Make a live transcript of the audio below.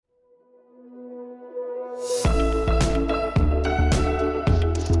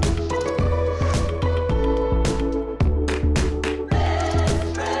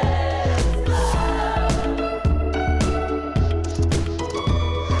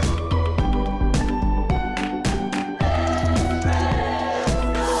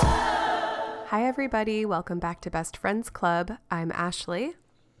everybody. Welcome back to Best Friends Club. I'm Ashley.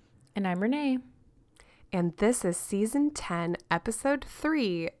 And I'm Renee. And this is Season 10, Episode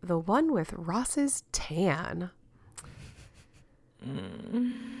 3, the one with Ross's tan.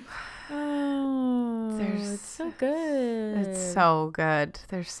 Oh, it's so good. It's so good.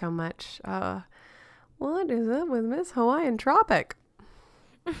 There's so much. What is up with Miss Hawaiian Tropic?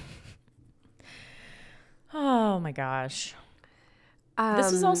 Oh my gosh.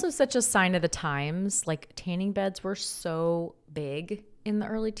 This is also such a sign of the times. Like, tanning beds were so big in the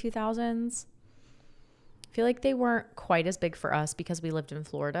early 2000s. I feel like they weren't quite as big for us because we lived in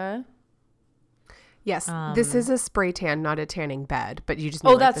Florida. Yes, this is a spray tan, not a tanning bed, but you just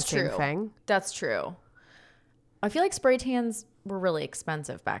mean like the same thing. That's true. I feel like spray tans were really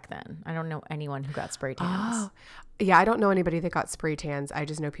expensive back then. I don't know anyone who got spray tans. Oh, yeah, I don't know anybody that got spray tans. I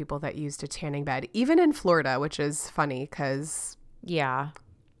just know people that used a tanning bed, even in Florida, which is funny because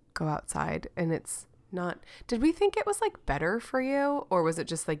go outside and it's not. Did we think it was like better for you, or was it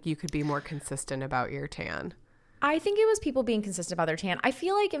just like you could be more consistent about your tan? I think it was people being consistent about their tan. I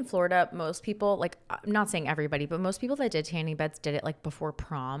feel like in Florida, most people, like, I'm not saying everybody, but most people that did tanning beds did it like before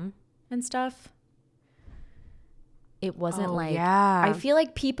prom and stuff. It wasn't I feel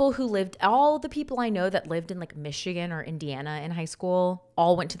like people who lived, all the people I know that lived in like Michigan or Indiana in high school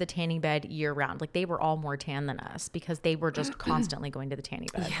all went to the tanning bed year round. Like, they were all more tan than us because they were just constantly going to the tanning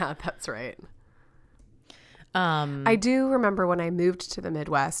bed. Yeah, that's right. I do remember when I moved to the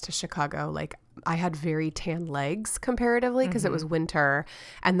Midwest, to Chicago, like I had very tan legs comparatively because it was winter.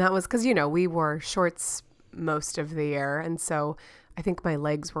 And that was because, you know, we wore shorts most of the year. And so I think my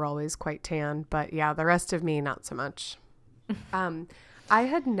legs were always quite tan. But yeah, the rest of me, not so much. I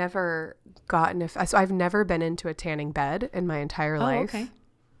had never gotten so I've never been into a tanning bed in my entire life. Okay.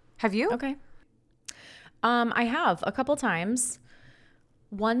 Have you? Okay. I have a couple times.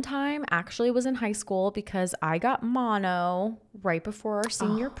 One time actually was in high school because I got mono right before our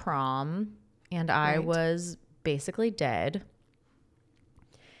senior prom, and I was basically dead.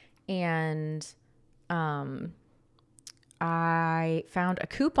 And I found a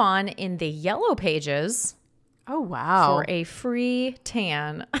coupon in the Yellow Pages. Oh, wow. For a free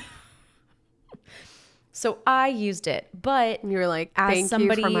tan. So I used it, but you were like, thank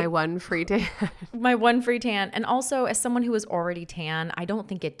you for my one free tan. My one free tan. And also, as someone who was already tan, I don't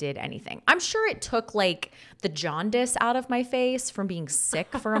think it did anything. I'm sure it took like the jaundice out of my face from being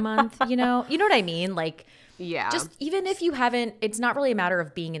sick for a month, you know what I mean? Like, yeah, just even if you haven't, it's not really a matter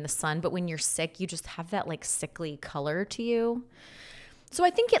of being in the sun, but when you're sick, you just have that like sickly color to you. So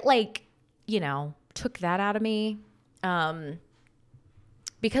I think it like, took that out of me.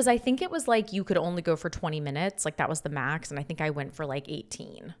 Because I think it was like you could only go for 20 minutes. Like, that was the max. And I think I went for like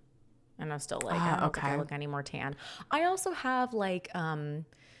 18. And I was still like, I don't think I look any more tan. I also have like tan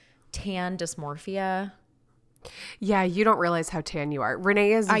dysmorphia. Yeah, you don't realize how tan you are.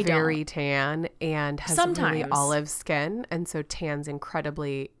 Renee is very tan and has really olive skin. And so tans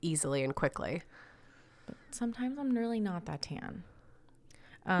incredibly easily and quickly. But sometimes I'm really not that tan.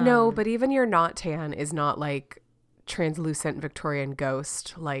 No, but even your not tan is not like translucent Victorian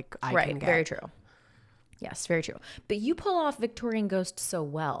ghost like I can get. Very true. Yes, very true. But you pull off Victorian ghost so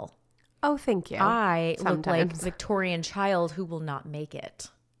well. Oh, thank you. I look like Victorian child who will not make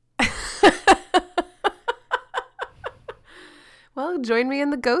it. Well, join me in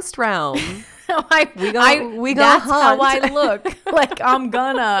the ghost realm. We go that's hunt. How I look. Like, I'm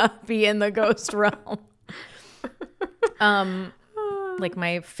gonna be in the ghost realm. Like,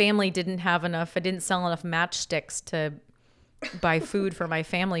 my family didn't have enough. I didn't sell enough matchsticks to buy food for my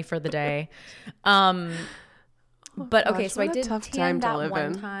family for the day. But okay, so I did tan that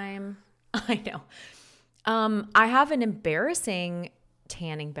one time. I know. I have an embarrassing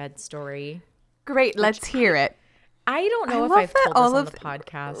tanning bed story. Great, let's hear it. I don't know if I've told this on the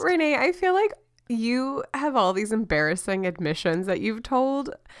podcast. Renee, I feel like you have all these embarrassing admissions that you've told,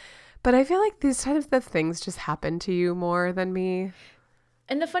 but I feel like these types of things just happen to you more than me.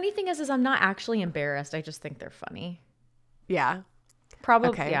 And the funny thing is I'm not actually embarrassed. I just think they're funny. Yeah. Probably.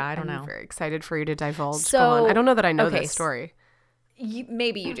 Okay. Yeah, I don't know. I'm very excited for you to divulge. So, go on. I don't know that I know this story.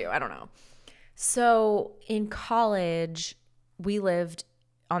 Maybe you do. I don't know. So in college, we lived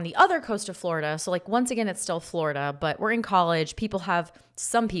on the other coast of Florida. So, like, once again, it's still Florida, but we're in college.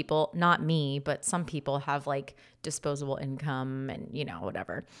 Some people, not me, but some people have like disposable income and,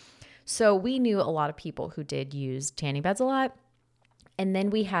 whatever. So we knew a lot of people who did use tanning beds a lot. And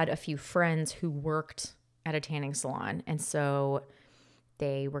then we had a few friends who worked at a tanning salon. And so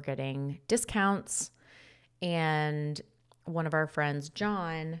they were getting discounts. And one of our friends,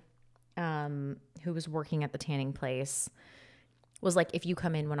 John, who was working at the tanning place, was like, if you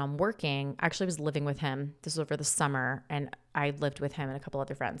come in when I'm working, actually I was living with him. This was over the summer, and I lived with him and a couple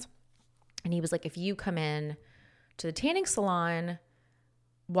other friends. And he was like, if you come in to the tanning salon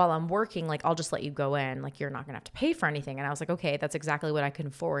while I'm working, like, I'll just let you go in. Like, you're not going to have to pay for anything. And I was like, okay, that's exactly what I can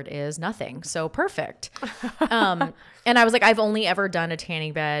afford is nothing. So perfect. And I was like, I've only ever done a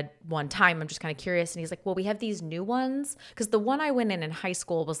tanning bed one time. I'm just kind of curious. And he's like, well, we have these new ones. Because the one I went in high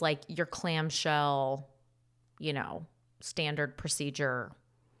school was like your clamshell, you know, standard procedure,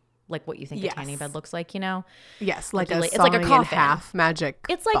 like what you think a tanning bed looks like, you know? Yes, like it's like a coffin. And half magic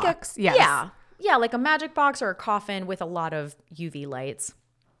it's like box. Yeah, like a magic box or a coffin with a lot of UV lights.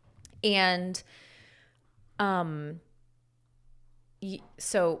 And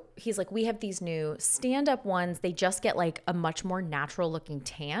so he's like, we have these new stand-up ones. They just get like a much more natural looking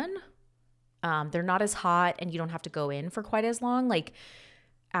tan. They're not as hot, and you don't have to go in for quite as long. Like,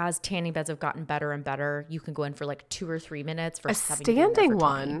 as tanning beds have gotten better and better, you can go in for like 2 or 3 minutes versus having to be in there standing for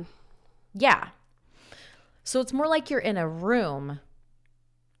 20. one. Yeah. So it's more like you're in a room,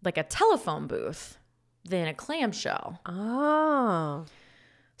 like a telephone booth, than a clamshell. Oh.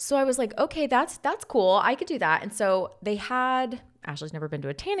 So I was like, okay, that's cool. I could do that. And so they had, Ashley's never been to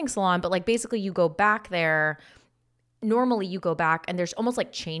a tanning salon, but like basically you go back there. Normally you go back and there's almost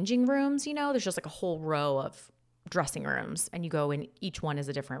like changing rooms, you know, there's just like a whole row of dressing rooms, and you go in, each one is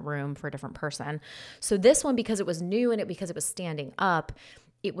a different room for a different person. So this one, because it was new and because it was standing up,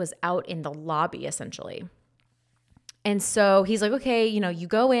 it was out in the lobby essentially. And so he's like, okay, you know, you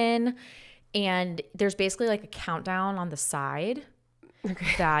go in and there's basically like a countdown on the side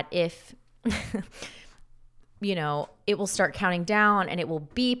that if, you know, it will start counting down and it will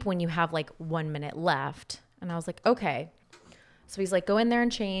beep when you have like 1 minute left. And I was like, okay. So he's like, go in there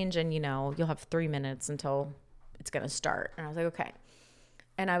and change, and, you know, you'll have 3 minutes until it's going to start. And I was like, okay.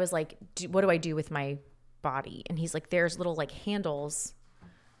 And I was like, what do I do with my body? And he's like, there's little like handles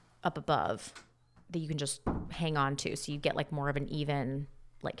up above that you can just hang on to, so you get like more of an even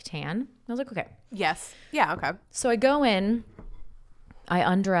like tan. I was like, okay. Yes. Yeah. Okay. So I go in, I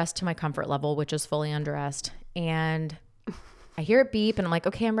undress to my comfort level, which is fully undressed, and I hear it beep, and I'm like,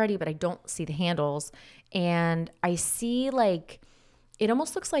 okay, I'm ready, but I don't see the handles. And I see like, it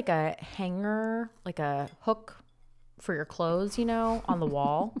almost looks like a hanger, like a hook for your clothes, you know, on the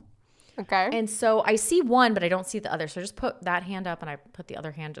wall. Okay. And so I see one, but I don't see the other. So I just put that hand up, and I put the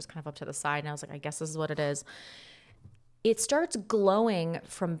other hand just kind of up to the side. And I was like, I guess this is what it is. It starts glowing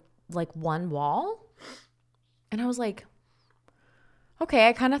from like one wall. And I was like, okay,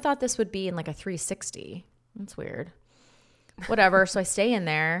 I kind of thought this would be in like a 360. That's weird. Whatever. So I stay in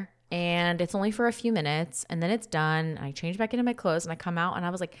there, and it's only for a few minutes, and then it's done. I change back into my clothes, and I come out, and I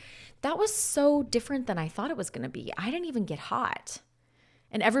was like, that was so different than I thought it was going to be. I didn't even get hot.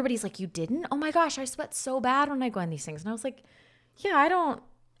 And everybody's like, you didn't? Oh my gosh, I sweat so bad when I go on these things. And I was like, yeah, I don't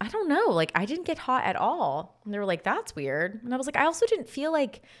know. Like, I didn't get hot at all. And they were like, that's weird. And I was like, I also didn't feel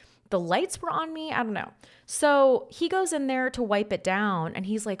like the lights were on me. I don't know. So he goes in there to wipe it down, and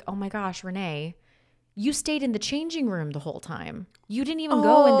he's like, oh my gosh, Renee, you stayed in the changing room the whole time. You didn't even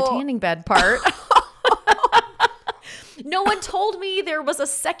go in the tanning bed part. No one told me there was a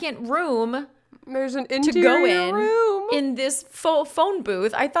second room. There's an to go room in this phone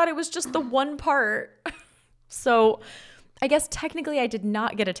booth. I thought it was just the one part. So I guess technically I did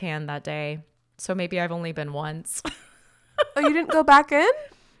not get a tan that day. So maybe I've only been once. Oh, you didn't go back in?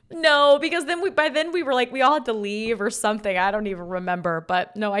 No, because by then we were like, we all had to leave or something. I don't even remember.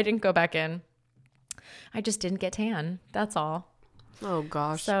 But no, I didn't go back in. I just didn't get tan. That's all. Oh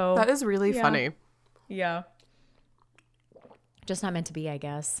gosh. So that is really funny. Yeah. Just not meant to be, I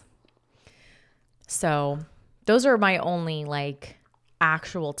guess. So those are my only like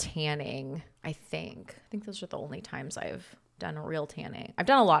actual tanning, I think. I think those are the only times I've done a real tanning. I've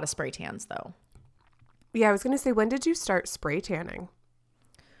done a lot of spray tans though. Yeah, I was going to say, when did you start spray tanning?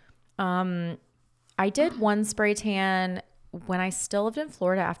 I did one spray tan when I still lived in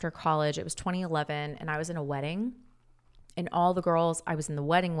Florida after college. It was 2011, and I was in a wedding, and all the girls I was in the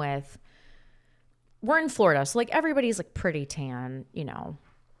wedding with were in Florida. So like everybody's like pretty tan, you know.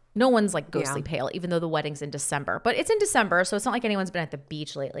 No one's like ghostly pale, even though the wedding's in December. But it's in December, so it's not like anyone's been at the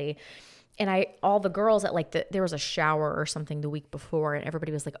beach lately. And all the girls at like there was a shower or something the week before, and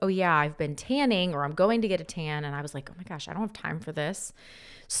everybody was like, oh yeah, I've been tanning, or I'm going to get a tan. And I was like, oh my gosh, I don't have time for this.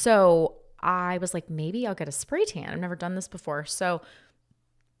 So I was like, maybe I'll get a spray tan. I've never done this before. So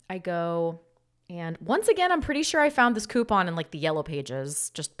I go, and once again, I'm pretty sure I found this coupon in like the yellow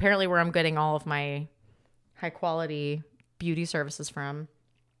pages, just apparently where I'm getting all of my high quality beauty services from.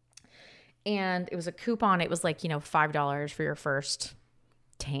 And it was a coupon. It was like, $5 for your first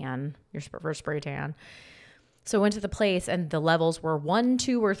tan, your first spray tan. So I went to the place and the levels were 1,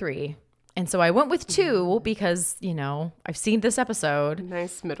 2, or 3. And so I went with 2 because, you know, I've seen this episode.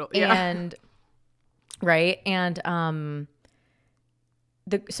 Nice middle. Yeah. And right. And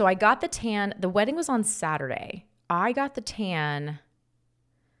so I got the tan. The wedding was on Saturday. I got the tan,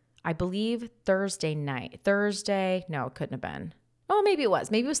 I believe, Thursday night. No, it couldn't have been. Oh, maybe it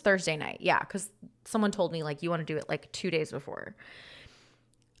was. Maybe it was Thursday night. Yeah, because someone told me, like, you want to do it like 2 days before.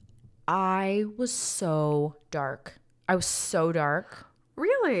 I was so dark.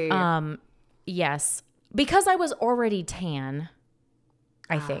 Really? Yes. Because I was already tan,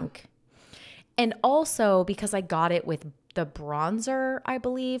 I think. And also because I got it with the bronzer, I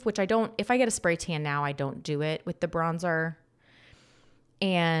believe, which I don't, if I get a spray tan now, I don't do it with the bronzer.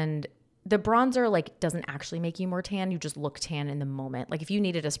 And the bronzer, like, doesn't actually make you more tan. You just look tan in the moment. Like, if you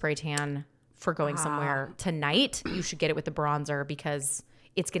needed a spray tan for going somewhere tonight, you should get it with the bronzer because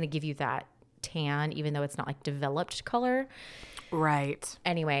it's going to give you that tan, even though it's not like developed color. Right.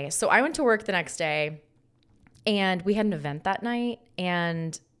 Anyway, so I went to work the next day and we had an event that night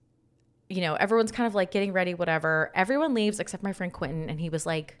and, you know, everyone's kind of like getting ready, whatever. Everyone leaves except my friend Quentin. And he was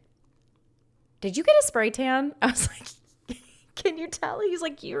like, "Did you get a spray tan?" I was like, "Can you tell?" He's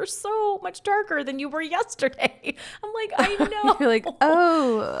like, "You're so much darker than you were yesterday." I'm like, "I know." You're like,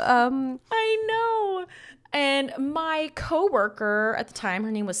 "Oh, I know. And my coworker at the time,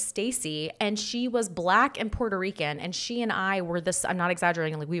 her name was Stacy, and she was Black and Puerto Rican, and she and I were this, I'm not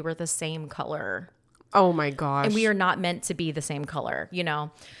exaggerating, like we were the same color. oh my gosh." And we are not meant to be the same color, you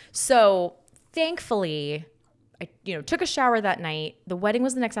know? So thankfully, I, you know, took a shower that night. The wedding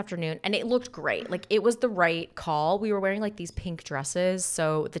was the next afternoon, and it looked great. Like, it was the right call. We were wearing like these pink dresses,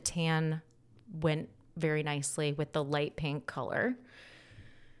 so the tan went very nicely with the light pink color.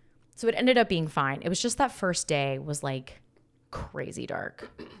 So it ended up being fine. It was just that first day was like crazy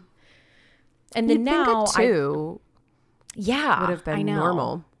dark. And then now would have been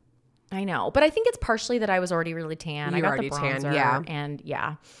normal. I know. But I think it's partially that I was already really tan. I got the bronzer tan, yeah. And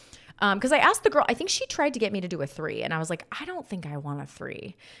yeah. Because I asked the girl, I think she tried to get me to do a 3. And I was like, I don't think I want a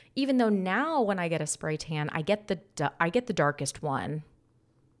 3. Even though now when I get a spray tan, I get the darkest one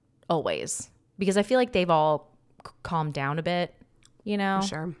always. Because I feel like they've all calmed down a bit, you know? For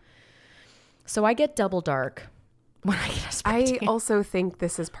sure. So I get double dark when I get a spray tan. I also think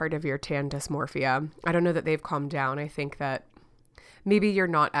this is part of your tan dysmorphia. I don't know that they've calmed down. I think that maybe you're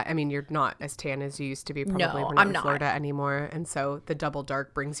not as tan as you used to be. Probably No, we're not in Florida anymore. And so the double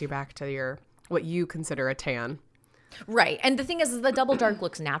dark brings you back to what you consider a tan. Right. And the thing is the double dark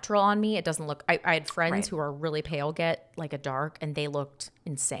looks natural on me. It doesn't look, I had friends who are really pale get like a dark and they looked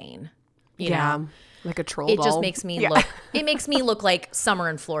insane. You know? Like a troll It doll. just makes me look like summer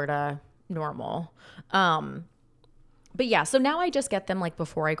in Florida normal. But yeah, so now I just get them like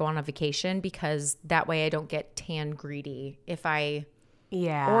before I go on a vacation because that way I don't get tan greedy. If I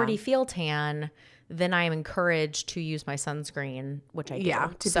already feel tan, then I am encouraged to use my sunscreen, which I do. Yeah,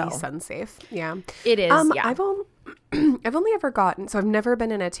 to be sun safe. Yeah. It is, yeah. I've only ever gotten, so I've never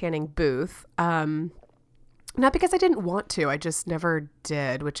been in a tanning booth. Not because I didn't want to, I just never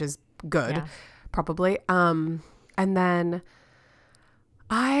did, which is good, probably. And then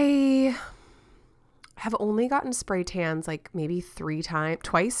I have only gotten spray tans like maybe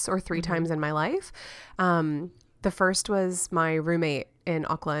twice or three times in my life. The first was my roommate in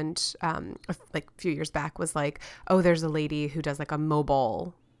Auckland, like a few years back, was like, "Oh, there's a lady who does like a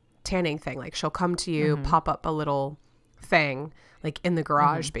mobile tanning thing. Like she'll come to you, pop up a little thing like in the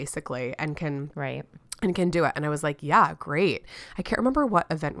garage basically and can do it." And I was like, "Yeah, great." I can't remember what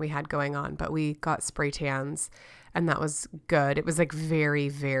event we had going on, but we got spray tans and that was good. It was like very,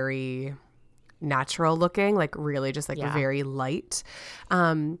 very natural looking, like really just like very light.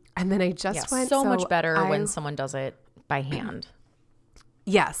 And then I just went so much better when someone does it by hand.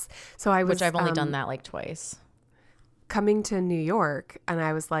 Yes. So I was, which I've only done that like twice. Coming to New York and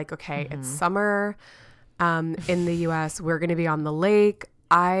I was like, okay, it's summer in the US. We're going to be on the lake.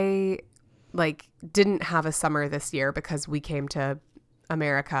 I like didn't have a summer this year because we came to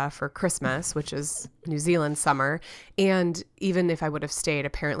America for Christmas, which is New Zealand summer. And even if I would have stayed,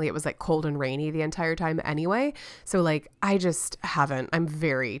 apparently it was like cold and rainy the entire time anyway. So like, I'm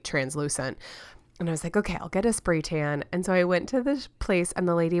very translucent. And I was like, okay, I'll get a spray tan. And so I went to this place and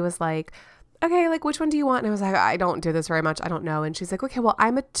the lady was like, "Okay, like which one do you want?" And I was like, "I don't do this very much. I don't know." And she's like, "Okay, well,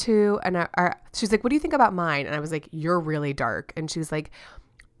 I'm a 2." And she's like, "What do you think about mine?" And I was like, "You're really dark." And she was like,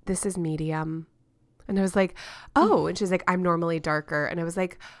 "This is medium." And I was like, "Oh." And she's like, "I'm normally darker." And I was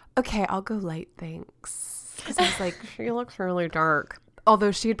like, "Okay, I'll go light, thanks." Because I was like, she looks really dark. Although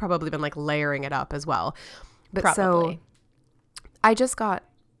she had probably been like layering it up as well. But so I just got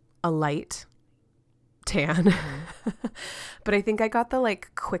a light tan. But I think I got the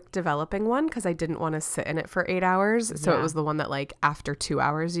like quick developing one because I didn't want to sit in it for 8 hours. So it was the one that like after 2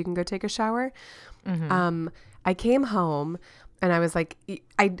 hours you can go take a shower. I came home and I was like,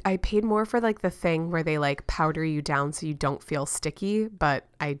 I paid more for like the thing where they like powder you down so you don't feel sticky, but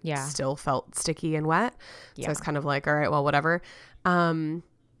I still felt sticky and wet. So I was kind of like, all right, well, whatever.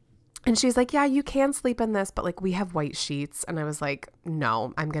 And she's like, yeah, you can sleep in this, but like we have white sheets. And I was like,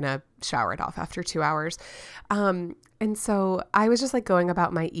 no, I'm going to shower it off after 2 hours. And so I was just like going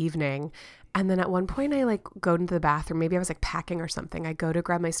about my evening. And then at one point I like go into the bathroom. Maybe I was like packing or something. I go to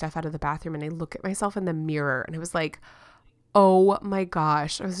grab my stuff out of the bathroom and I look at myself in the mirror and I was like, oh my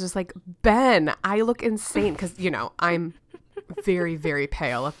gosh. I was just like, Ben, I look insane. Cause you know, I'm very, very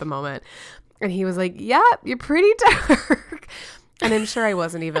pale at the moment. And he was like, yeah, you're pretty dark. And I'm sure I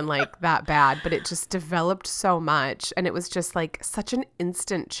wasn't even like that bad, but it just developed so much. And it was just like such an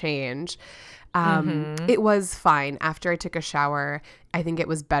instant change. It was fine. After I took a shower, I think it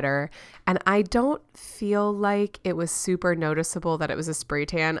was better. And I don't feel like it was super noticeable that it was a spray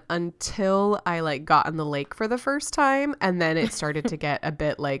tan until I like got in the lake for the first time. And then it started to get a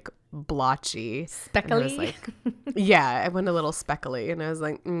bit like blotchy. Speckly? Like, yeah, I went a little speckly and I was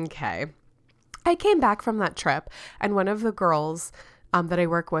like, okay. I came back from that trip and one of the girls that I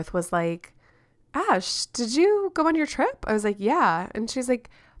work with was like, Ash, did you go on your trip? I was like, yeah. And she's like,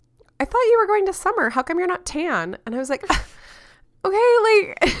 I thought you were going to summer. How come you're not tan? And I was like, okay,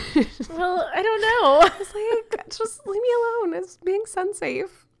 like. Well, I don't know. I was like, just leave me alone. It's being sun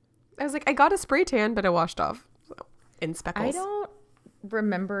safe. I was like, I got a spray tan, but it washed off in speckles. I don't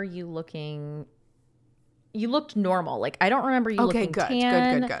remember you looking. You looked normal. Like, I don't remember you looking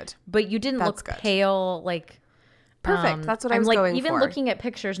tan. Good. But you didn't look pale. Like, perfect. That's what I was like, going even for. looking at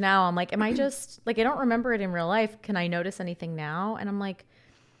pictures now, I'm like, am I just like, I don't remember it in real life. Can I notice anything now? And I'm like,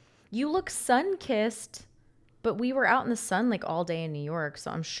 you look sun-kissed, but we were out in the sun like all day in New York,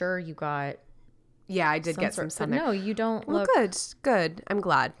 so I'm sure you got. Yeah, I did get some sun. But no, you don't look. Well, good. I'm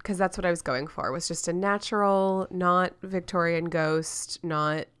glad because that's what I was going for. Was just a natural, not Victorian ghost,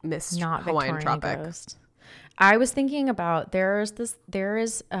 not Hawaiian tropic. Ghost. I was thinking about there is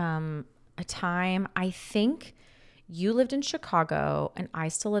a time, I think you lived in Chicago and I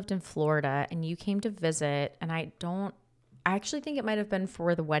still lived in Florida and you came to visit and I actually think it might have been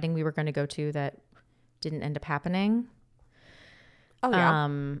for the wedding we were going to go to that didn't end up happening. Oh yeah.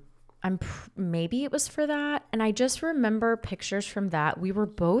 Maybe it was for that. And I just remember pictures from that. We were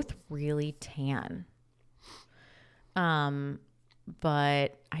both really tan.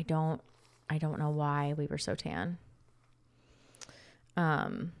 But I don't know why we were so tan.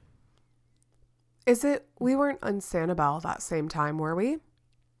 Is it we weren't on Sanibel that same time, were we?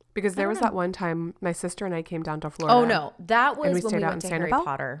 Because there was that one time my sister and I came down to Florida. Oh no, that was when we went to Harry Sanibel?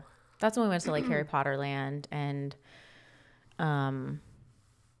 Potter. That's when we went to like Harry Potter Land and that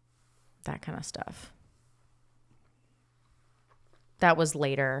kind of stuff. That was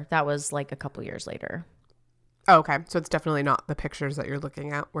later. That was like a couple years later. Oh, okay. So it's definitely not the pictures that you're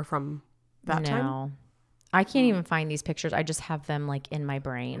looking at were from that time? No. I can't even find these pictures. I just have them like in my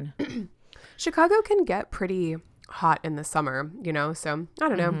brain. Chicago can get pretty hot in the summer, you know, so I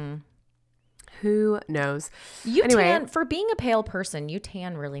don't know. Who knows? Tan, for being a pale person, you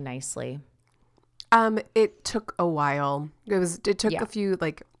tan really nicely. It took a while. It took a few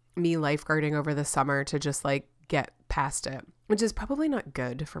like me lifeguarding over the summer to just like get past it, which is probably not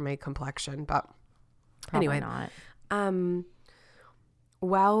good for my complexion, but Probably not.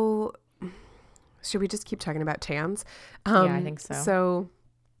 Well, should we just keep talking about tans? Yeah, I think so. So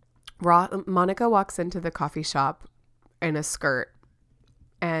Monica walks into the coffee shop in a skirt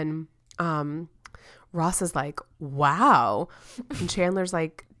and Ross is like, wow. And Chandler's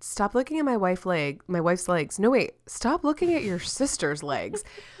like, stop looking at my wife's legs. No, wait, stop looking at your sister's legs.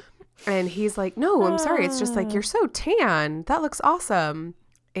 And he's like, no, I'm sorry. It's just like, you're so tan. That looks awesome.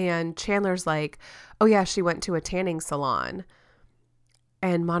 And Chandler's like, oh yeah, she went to a tanning salon.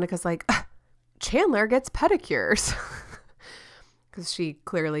 And Monica's like, Chandler gets pedicures. Because she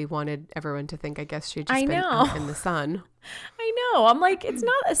clearly wanted everyone to think, I guess she'd just been out in the sun. I know. I'm like, it's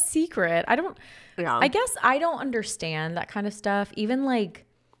not a secret. Yeah. I guess I don't understand that kind of stuff. Even like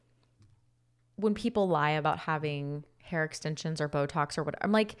when people lie about having hair extensions or Botox or whatever,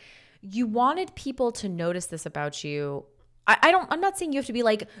 I'm like, you wanted people to notice this about you. I'm not saying you have to be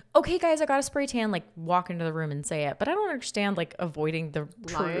like, okay, guys, I got a spray tan, like walk into the room and say it. But I don't understand like avoiding the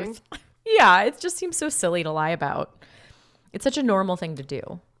truth. Yeah, it just seems so silly to lie about. It's such a normal thing to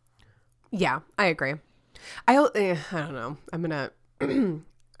do. Yeah, I agree. I don't know. I'm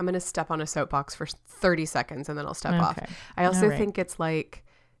gonna step on a soapbox for 30 seconds and then I'll step off. I also think it's like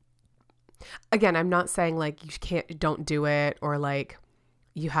Again, I'm not saying like don't do it or like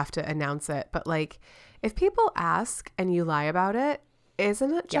you have to announce it, but like if people ask and you lie about it,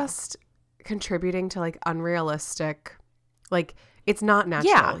 isn't it just contributing to like unrealistic, like it's not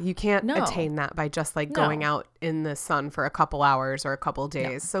natural. Yeah. You can't No. attain that by just like going out in the sun for a couple hours or a couple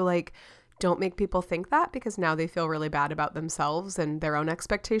days. So like don't make people think that, because now they feel really bad about themselves and their own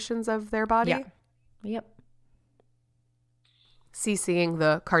expectations of their body. Yeah. Yep. CCing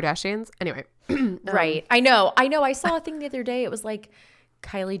the Kardashians. Anyway. Right. I know. I saw a thing the other day. It was like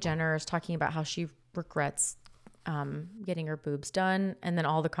Kylie Jenner is talking about how she regrets getting her boobs done. And then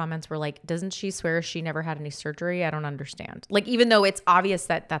all the comments were like, doesn't she swear she never had any surgery? I don't understand. Like, even though it's obvious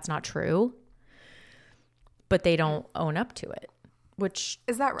that that's not true, but they don't own up to it, which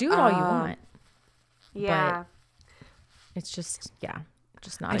is that do it all you want. Yeah. But it's just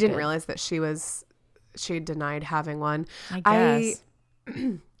not. I didn't realize that she denied having one. I guess.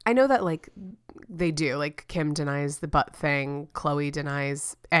 I know that like they do, like Kim denies the butt thing. Khloe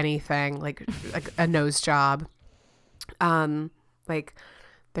denies anything like a nose job. Like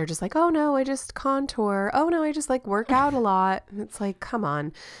they're just like, oh no, I just contour. Oh no, I just like work out a lot. And it's like, come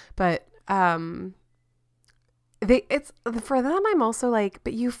on. But, it's for them. I'm also like,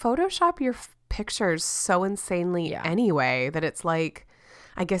 but you Photoshop your pictures so insanely anyway, that it's like,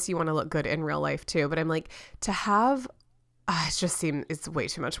 I guess you want to look good in real life too. But I'm like, to have, it's way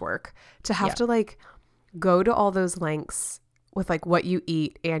too much work to have to like go to all those lengths with like what you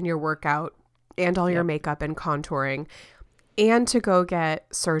eat and your workout and all your makeup and contouring, and to go get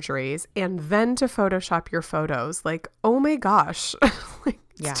surgeries and then to Photoshop your photos. Like, oh my gosh. Like,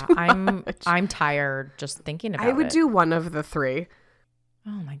 I'm tired just thinking about it. I would do one of the three.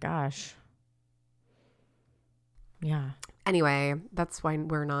 Oh my gosh. Yeah. Anyway, that's why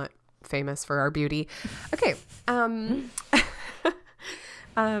we're not famous for our beauty. Okay.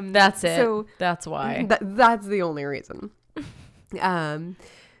 That's it. So that's why. That's the only reason.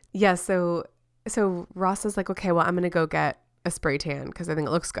 Yeah. So Ross is like, okay, well, I'm going to go get a spray tan because I think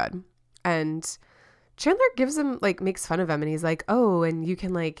it looks good. And Chandler gives him, like, makes fun of him. And he's like, oh, and you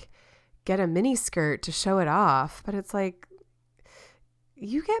can, like, get a mini skirt to show it off. But it's like,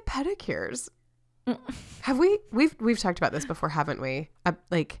 you get pedicures. Have we've talked about this before, haven't we?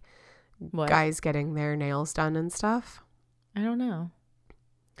 Like, what? Guys getting their nails done and stuff. I don't know.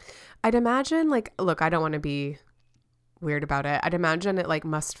 I'd imagine, like, look, I don't want to be weird about it. I'd imagine it like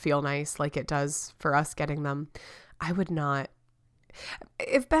must feel nice like it does for us getting them. I would not.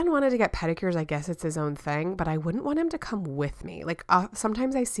 If Ben wanted to get pedicures, I guess it's his own thing, but I wouldn't want him to come with me. Like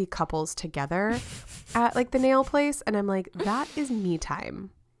sometimes I see couples together at like the nail place and I'm like, that is me time.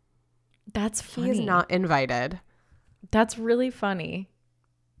 That's funny. He is not invited. That's really funny.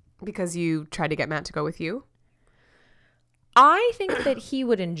 Because you tried to get Matt to go with you? I think that he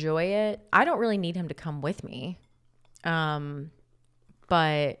would enjoy it. I don't really need him to come with me.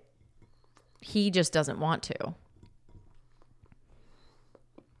 But he just doesn't want to.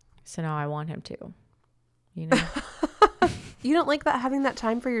 So now I want him to, you know. You don't like that, having that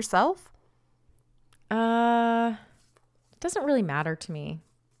time for yourself? It doesn't really matter to me.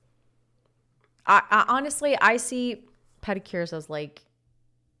 I honestly, I see pedicures as like,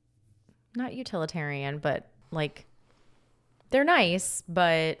 not utilitarian, but like, they're nice,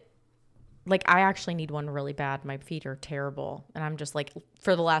 but like, I actually need one really bad. My feet are terrible. And I'm just like,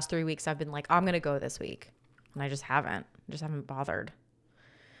 for the last 3 weeks, I've been like, I'm going to go this week. And I just haven't bothered.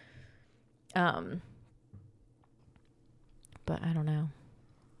 But I don't know.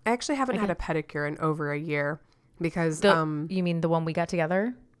 I actually haven't had a pedicure in over a year because, you mean the one we got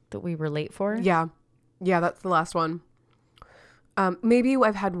together that we were late for? Yeah. Yeah. That's the last one. Maybe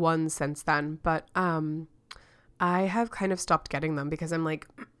I've had one since then, but, I have kind of stopped getting them because I'm like,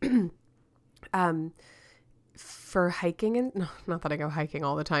 for hiking and no, not that I go hiking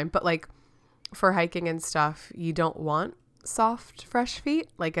all the time, but like for hiking and stuff, you don't want soft, fresh feet.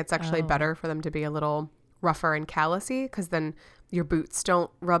 Like it's actually better for them to be a little rougher and callousy because then your boots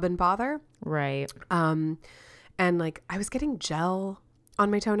don't rub and bother. Right. And like I was getting gel on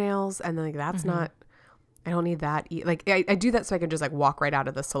my toenails and then like that's not, I don't need that. Like I do that so I can just like walk right out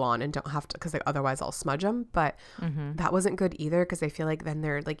of the salon and don't have to, because like, otherwise I'll smudge them. But that wasn't good either because I feel like then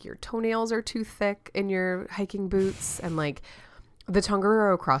they're like your toenails are too thick in your hiking boots. And like the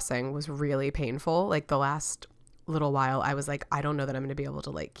Tongariro crossing was really painful. Like the last little while I was like, I don't know that I'm going to be able to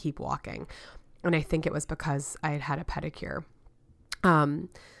like keep walking. And I think it was because I had a pedicure.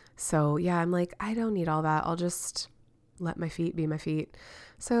 So yeah, I'm like, I don't need all that. I'll just let my feet be my feet.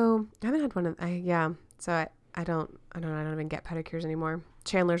 So I haven't had one of, So I don't even get pedicures anymore.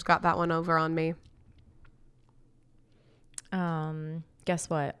 Chandler's got that one over on me. Guess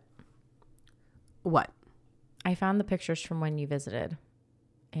what? What? I found the pictures from when you visited.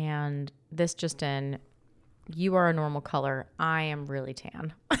 And this just in, you are a normal color. I am really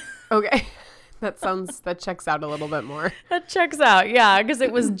tan. Okay. That checks out a little bit more. That checks out. Yeah. Because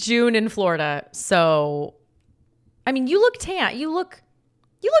it was June in Florida. So, I mean, you look tan. You look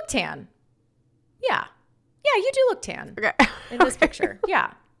tan. Yeah. Yeah. You do look tan. Okay. In this picture.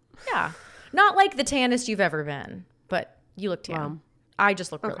 Yeah. Yeah. Not like the tannest you've ever been, but you look tan. Wow. I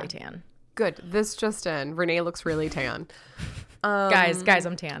just look really tan. Good. This just in. Renee looks really tan. Guys,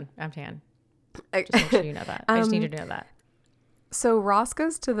 I'm tan. I'm tan. Just make sure you know that. I just need you to know that. So Ross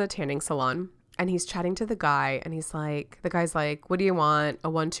goes to the tanning salon and he's chatting to the guy and the guy's like, what do you want? A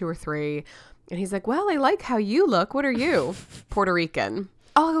 1, 2, or 3? And he's like, well, I like how you look. What are you? Puerto Rican.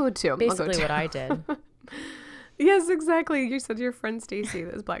 I'll go with 2. Basically what I did. Yes, exactly. You said your friend Stacy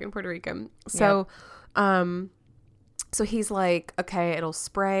that was Black and Puerto Rican. So, so he's like, okay, it'll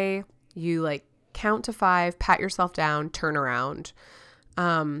spray. You like count to 5, pat yourself down, turn around.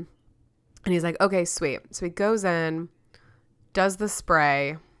 And he's like, okay, sweet. So he goes in, does the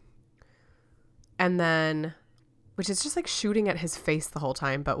spray, and then, which is just like shooting at his face the whole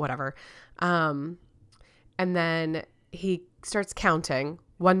time, but whatever. And then he starts counting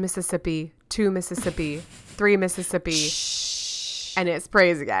 1 Mississippi, 2 Mississippi, 3 Mississippi, and it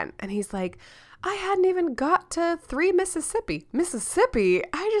sprays again. And he's like, I hadn't even got to 3 Mississippi. Mississippi?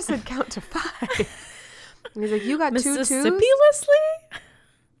 I just said count to 5. And he's like, you got 2 twos? Mississippi, Leslie?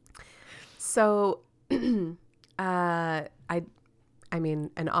 So, I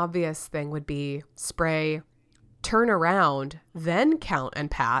mean, an obvious thing would be spray, turn around, then count and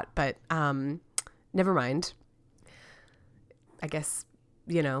pat, but never mind. I guess,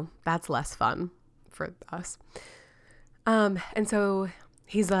 that's less fun for us. And so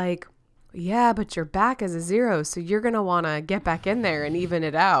he's like, yeah, but your back is a 0, so you're going to want to get back in there and even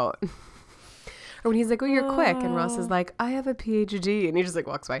it out. Or when he's like, oh, you're quick. And Ross is like, I have a PhD. And he just like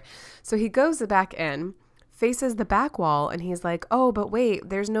walks away. So he goes back in, faces the back wall, and he's like, oh, but wait,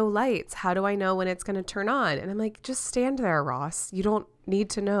 there's no lights. How do I know when it's going to turn on? And I'm like, just stand there, Ross. You don't need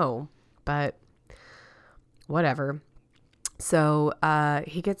to know. But whatever. So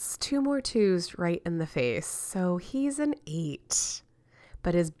he gets 2 more 2s right in the face. So he's an 8.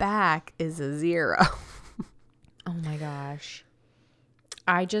 But his back is a 0. Oh my gosh.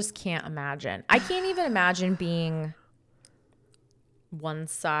 I just can't imagine. I can't even imagine being one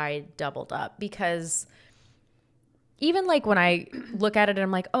side doubled up, because even like when I look at it and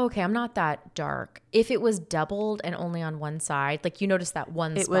I'm like, oh, okay, I'm not that dark. If it was doubled and only on one side, like you notice that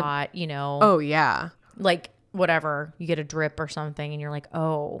one spot, Oh, yeah. Like whatever, you get a drip or something and you're like,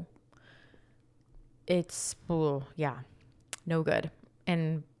 oh, it's, yeah, no good.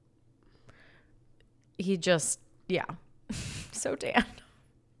 And he just, yeah, so tan.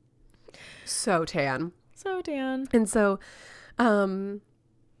 So tan. So tan. And so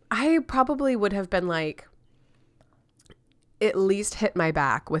I probably would have been like, at least hit my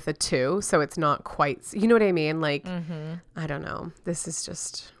back with a 2. So it's not quite, you know what I mean? Like, I don't know. This is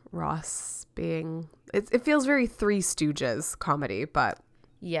just Ross being, it feels very Three Stooges comedy, but.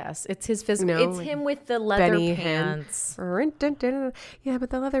 Yes, it's his physical. It's him with the leather pants. Yeah, but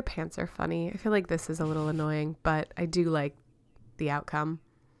the leather pants are funny. I feel like this is a little annoying, but I do like the outcome.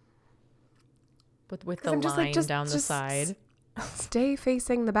 With the line down the side. Stay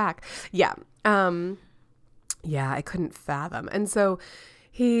facing the back. Yeah. Yeah, I couldn't fathom. And so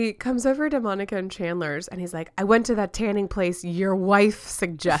he comes over to Monica and Chandler's and he's like, I went to that tanning place your wife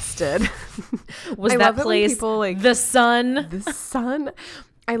suggested. Was that place the Sun? The Sun?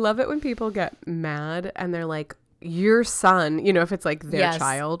 I love it when people get mad and they're like, your son, if it's like their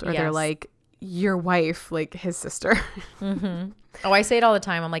child, or they're like, your wife, like his sister. Mm-hmm. Oh, I say it all the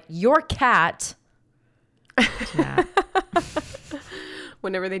time. I'm like, your cat. Yeah.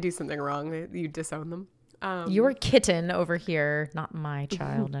 Whenever they do something wrong, you disown them. Your kitten over here, not my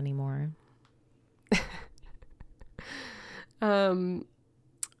child anymore.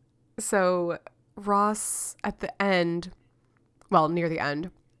 So Ross at the end, near the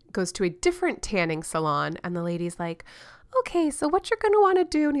end, goes to a different tanning salon and the lady's like, okay, so what you're going to want to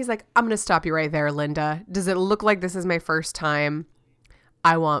do? And he's like, I'm going to stop you right there, Linda. Does it look like this is my first time?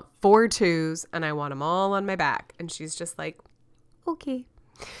 I want 4 2s and I want them all on my back. And she's just like, okay.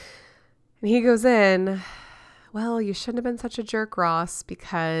 And he goes in, well, you shouldn't have been such a jerk, Ross,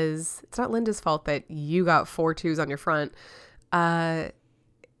 because it's not Linda's fault that you got 4 2s on your front.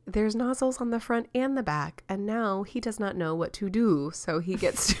 There's nozzles on the front and the back, and now he does not know what to do, so he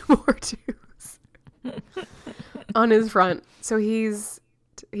gets 2 more 2s on his front. So he's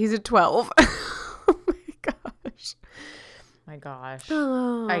at 12. Oh my gosh. My gosh.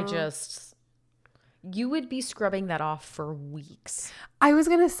 Oh. I just, you would be scrubbing that off for weeks. I was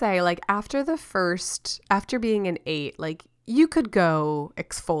going to say, like, after being an 8, like, you could go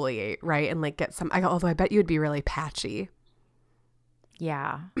exfoliate, right? And like get although I bet you would be really patchy.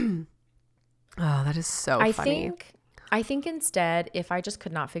 Yeah. Oh, that is so funny. I think instead, if I just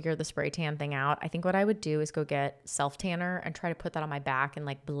could not figure the spray tan thing out, I think what I would do is go get self tanner and try to put that on my back and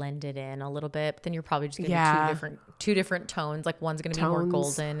like blend it in a little bit. But then you're probably just going to be two different tones. Like one's going to be more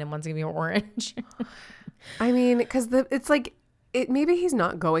golden and one's going to be more orange. I mean, because it's like, maybe he's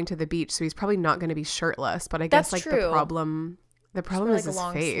not going to the beach, so he's probably not going to be shirtless. But I guess like true. the problem is his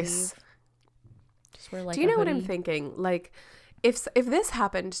face. Like, do you know what I'm thinking? Like, if this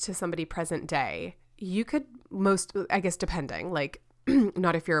happened to somebody present day, you could I guess depending, like,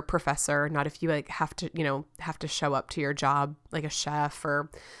 not if you're a professor, not if you like have to show up to your job like a chef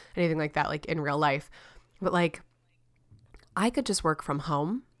or anything like that, like in real life. But like, I could just work from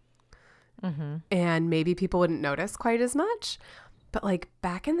home. Mm-hmm. And maybe people wouldn't notice quite as much. But like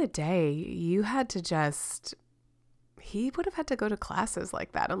back in the day, he would have had to go to classes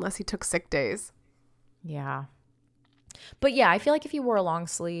like that unless he took sick days. Yeah. But yeah, I feel like if you wore a long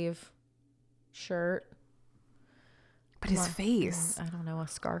sleeve shirt. But his face. I don't know, a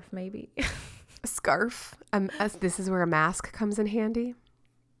scarf maybe. A scarf. This is where a mask comes in handy.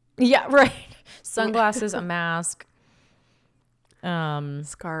 Yeah, right. Sunglasses, a mask.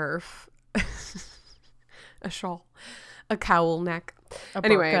 Scarf. A shawl. A cowl neck.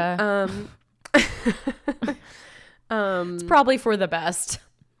 Anyway, it's probably for the best.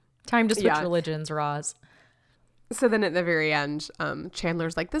 Time to switch religions, Roz. So then at the very end,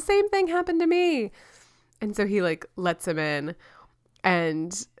 Chandler's like, the same thing happened to me. And so he like lets him in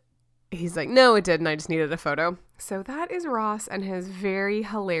and he's like, no, it didn't. I just needed a photo. So that is Ross and his very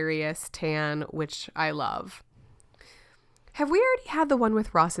hilarious tan, which I love. Have we already had the one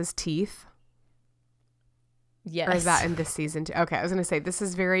with Ross's teeth? Yes. Or is that in this season too? Okay, I was going to say, this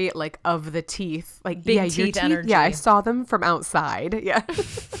is very like of the teeth. Like, big yeah, teeth your teeth energy. Yeah, I saw them from outside. Yeah.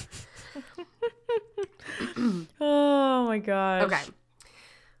 Oh my gosh. Okay.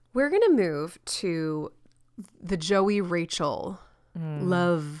 We're going to move to the Joey Rachel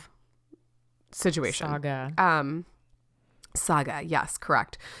love situation. Saga. Yes,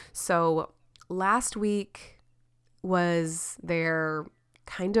 correct. So last week was their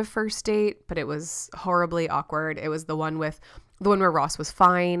kind of first date, but it was horribly awkward. It was the one where Ross was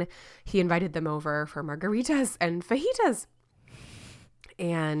fine. He invited them over for margaritas and fajitas.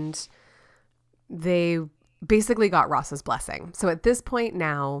 And they basically got Ross's blessing. So at this point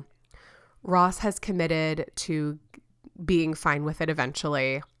now, Ross has committed to being fine with it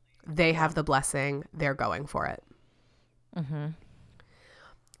eventually. They have the blessing. They're going for it. Mm-hmm.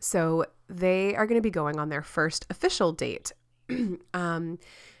 So they are going to be going on their first official date. And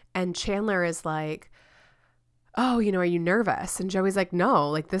Chandler is like, oh, are you nervous? And Joey's like, no,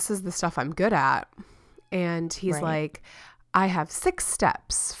 like this is the stuff I'm good at. And he's like, I have 6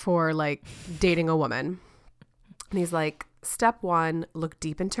 steps for like dating a woman. And he's like, step 1, look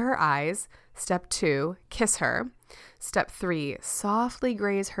deep into her eyes. Step 2, kiss her. Step 3, softly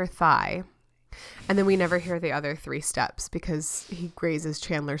graze her thigh. And then we never hear the other 3 steps because he grazes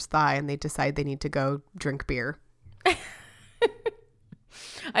Chandler's thigh and they decide they need to go drink beer.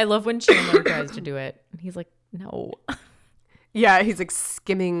 I love when Chandler tries to do it. He's like, no. Yeah, he's like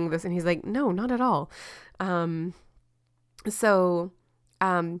skimming this and he's like, no, not at all. So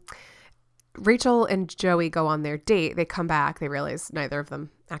Rachel and Joey go on their date. They come back. They realize neither of them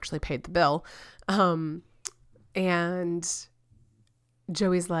actually paid the bill. And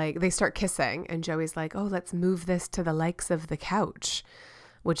Joey's like, they start kissing and Joey's like, oh, let's move this to the likes of the couch,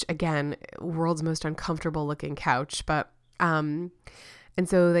 which again, world's most uncomfortable looking couch. But, and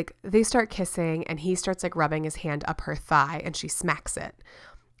so like they start kissing and he starts like rubbing his hand up her thigh and she smacks it.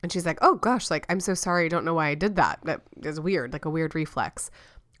 And she's like, oh gosh, like, I'm so sorry. I don't know why I did that. That is weird, like a weird reflex.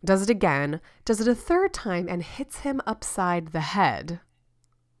 Does it again, does it a 3rd time and hits him upside the head.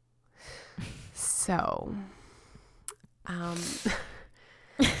 So,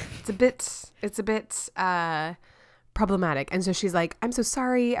 it's a bit problematic. And so she's like, I'm so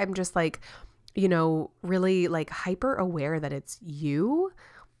sorry. I'm just like, really like hyper aware that it's you.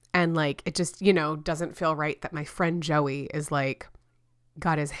 And like, it just, doesn't feel right that my friend Joey is like,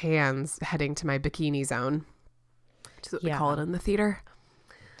 got his hands heading to my bikini zone. Which is what we call it in the theater.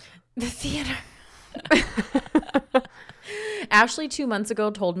 The theater. Ashley 2 months ago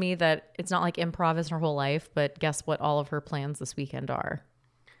told me that it's not like improv is her whole life, but guess what all of her plans this weekend are?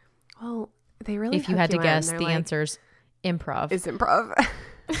 Well, they really if you had to guess, the answer's improv. It's improv.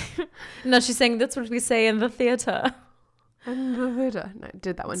 No, she's saying that's what we say in the theater. And the theater. No, I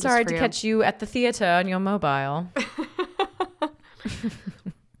did that one. Sorry just for to you. catch you at the theater on your mobile.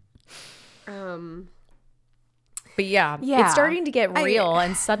 But yeah, it's starting to get real,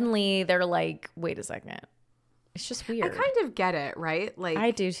 and suddenly they're like, wait a second. It's just weird. I kind of get it, right? Like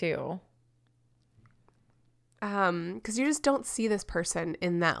I do too. Because you just don't see this person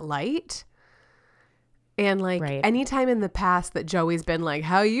in that light. And like Right. anytime in the past that Joey's been like,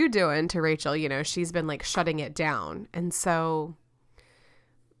 how you doing to Rachel, you know, she's been like shutting it down. And so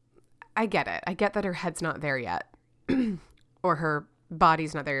I get it. I get that her head's not there yet or her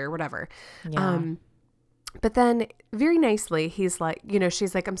body's not there or whatever. Yeah. But then very nicely, he's like, you know,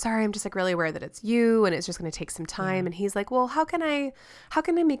 she's like, I'm sorry, I'm just like really aware that it's you and it's just going to take some time. Yeah. And he's like, well, how can I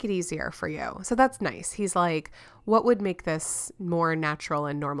make it easier for you? So that's nice. He's like, what would make this more natural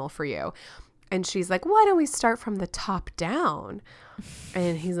and normal for you? And she's like, why don't we start from the top down?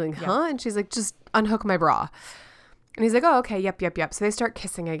 And he's like, huh? And she's like, just unhook my bra. And he's like, oh, okay. Yep. So they start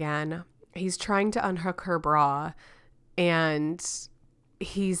kissing again. He's trying to unhook her bra. And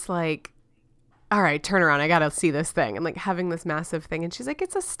he's like, all right, turn around. I got to see this thing. I'm like having this massive thing. And she's like,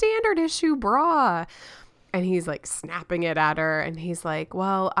 it's a standard issue bra. And he's like snapping it at her. And he's like,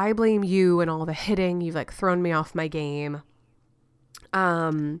 well, I blame you and all the hitting. You've like thrown me off my game.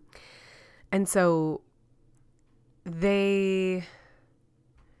 And so is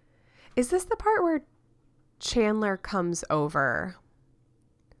this the part where Chandler comes over?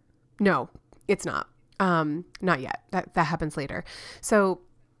 No, it's not. Not yet. That happens later. So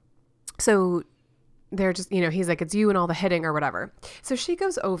they're just, you know, he's like, it's you and all the hitting or whatever. So she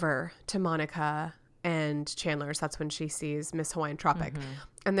goes over to Monica and Chandler's. That's when she sees Miss Hawaiian Tropic. Mm-hmm.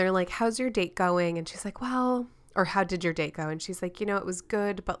 And they're like, how's your date going? And she's like, well, or how did your date go? And she's like, you know, it was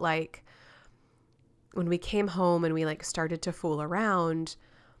good, but like when we came home and we like started to fool around,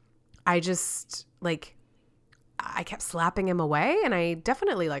 I just like, I kept slapping him away, and I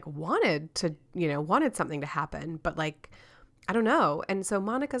definitely like wanted something to happen, but like, I don't know. And so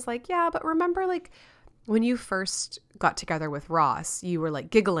Monica's like, yeah, but remember like when you first got together with Ross, you were like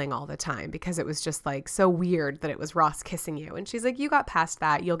giggling all the time because it was just like so weird that it was Ross kissing you. And she's like, you got past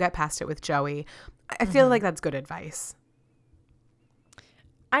that. You'll get past it with Joey. I feel like that's good advice.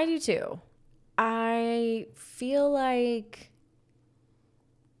 I do too. I feel like,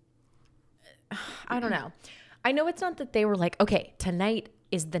 I don't know. I know it's not that they were like, okay, tonight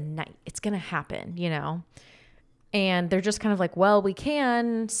is the night. It's going to happen, you know? And they're just kind of like, well, we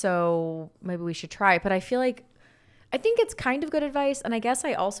can, so maybe we should try. But I think it's kind of good advice. And I guess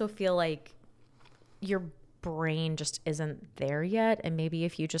I also feel like your brain just isn't there yet. And maybe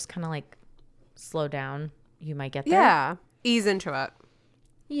if you just kind of like slow down, you might get there. Yeah. Ease into it.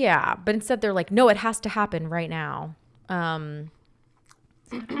 Yeah. But instead they're like, no, it has to happen right now. I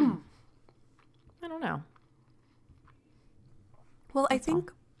don't know. Well, I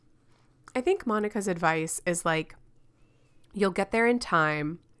think Monica's advice is like, you'll get there in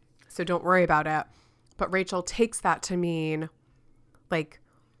time, so don't worry about it. But Rachel takes that to mean like,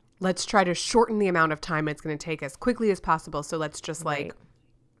 let's try to shorten the amount of time it's going to take as quickly as possible. So let's just like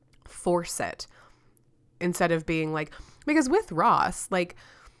force it instead of being like, because with Ross, like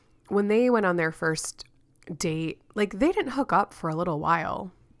when they went on their first date, like they didn't hook up for a little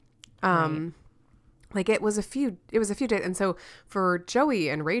while. Like it was a few days. And so for Joey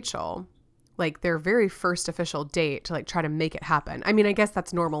and Rachel, like their very first official date to like try to make it happen. I mean, I guess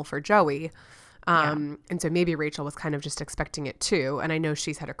that's normal for Joey. And so maybe Rachel was kind of just expecting it too. And I know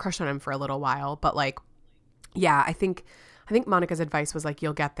she's had a crush on him for a little while, but like, yeah, I think Monica's advice was like,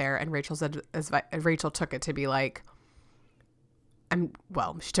 you'll get there. And Rachel took it to be like,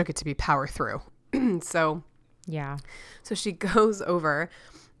 she took it to be power through. So, yeah. So she goes over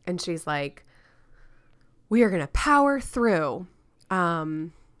and she's like, we are going to power through.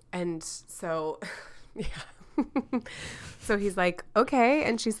 And so, yeah. So he's like, okay.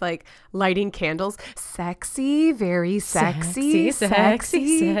 And she's like lighting candles. Sexy, very sexy.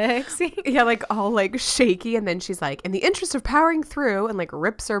 Yeah, like all like shaky. And then she's like, in the interest of powering through, and like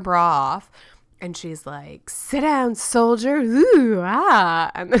rips her bra off. And she's like, sit down, soldier. Ooh, ah.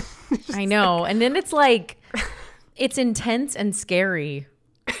 And then I know. And then it's like, it's intense and scary.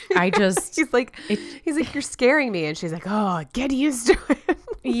 he's like, you're scaring me. And she's like, oh, get used to it.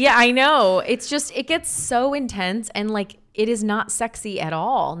 Yeah, I know. It's just, it gets so intense and like, it is not sexy at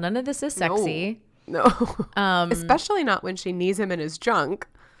all. None of this is sexy. No. Especially not when she knees him in his junk.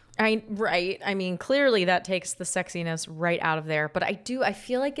 Right. I mean, clearly that takes the sexiness right out of there. But I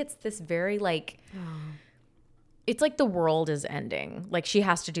feel like it's this very like, it's like the world is ending. Like she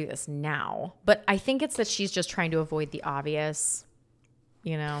has to do this now. But I think it's that she's just trying to avoid the obvious,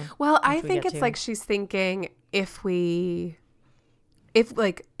 you know. Well, I think it's like she's thinking, if we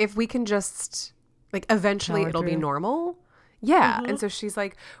can just like eventually it'll be normal. Yeah. And so she's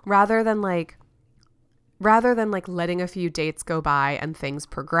like, rather than like letting a few dates go by and things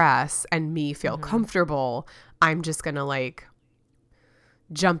progress and me feel comfortable, I'm just going to like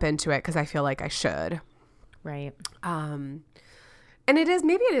jump into it because I feel like I should. Right. And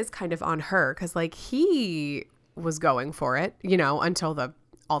maybe it is kind of on her because like he was going for it, you know, until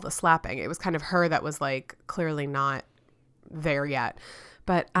all the slapping. It was kind of her that was like clearly not there yet.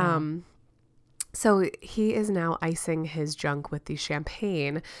 But so he is now icing his junk with the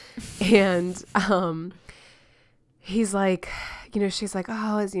champagne, and he's like, you know, she's like,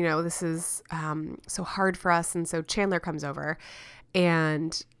 oh, as you know, this is so hard for us. And so Chandler comes over,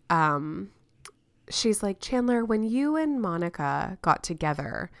 and she's like, Chandler, when you and Monica got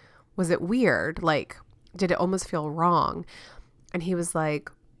together, was it weird? Like, did it almost feel wrong? And he was like,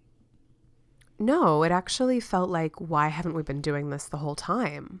 no, it actually felt like, why haven't we been doing this the whole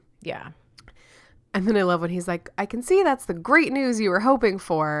time? Yeah. And then I love when he's like, I can see that's the great news you were hoping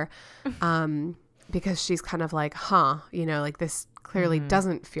for. Because she's kind of like, you know, like this clearly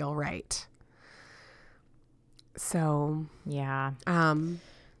doesn't feel right. So, yeah.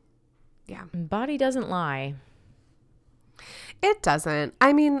 Yeah. Body doesn't lie. It doesn't.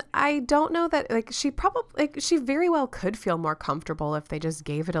 I mean, I don't know that like she very well could feel more comfortable if they just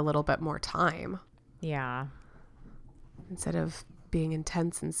gave it a little bit more time. Yeah. Instead of being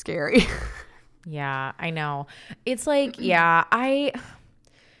intense and scary. Yeah, I know. It's like, yeah,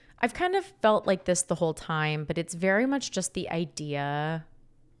 I've kind of felt like this the whole time, but it's very much just the idea.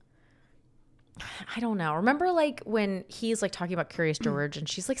 I don't know. Remember like when he's like talking about Curious George and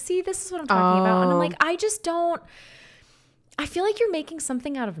she's like, see, this is what I'm talking about. And I'm like, I feel like you're making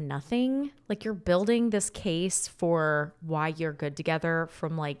something out of nothing. Like you're building this case for why you're good together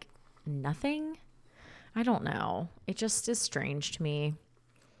from like nothing. I don't know. It just is strange to me.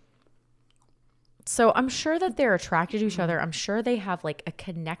 So I'm sure that they're attracted to each other. I'm sure they have like a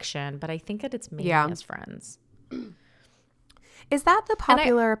connection, but I think that it's mainly as friends. Is that the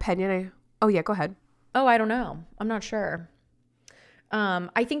popular opinion? Oh yeah, go ahead. Oh, I don't know. I'm not sure.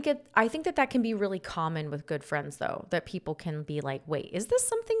 I think that can be really common with good friends though, that people can be like, wait, is this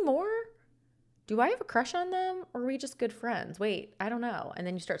something more? Do I have a crush on them or are we just good friends? Wait, I don't know. And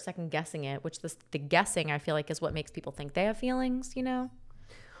then you start second guessing it, which the guessing I feel like is what makes people think they have feelings, you know?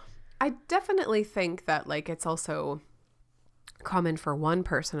 I definitely think that like it's also common for one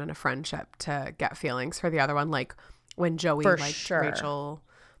person in a friendship to get feelings for the other one. Like when Joey liked Rachel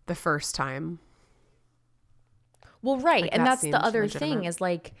the first time. Well, right. Like and that's the other legitimate. thing is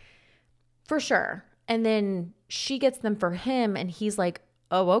like, for sure. And then she gets them for him and he's like,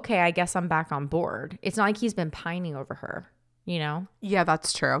 oh, okay, I guess I'm back on board. It's not like he's been pining over her, you know? Yeah,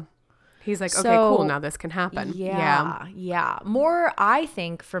 that's true. He's like, okay, cool. Now this can happen. Yeah. More, I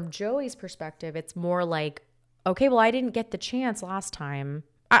think from Joey's perspective, it's more like, okay, well, I didn't get the chance last time.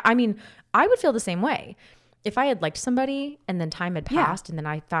 I mean, I would feel the same way. If I had liked somebody and then time had passed and then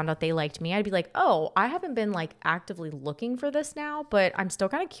I found out they liked me, I'd be like, oh, I haven't been like actively looking for this now, but I'm still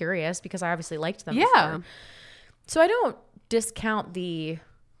kind of curious because I obviously liked them before. So I don't discount the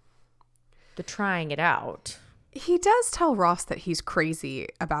trying it out. He does tell Ross that he's crazy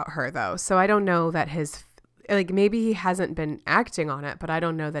about her though. So I don't know that maybe he hasn't been acting on it, but I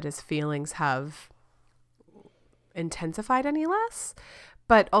don't know that his feelings have intensified any less.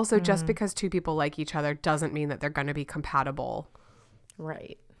 But also just because two people like each other doesn't mean that they're going to be compatible.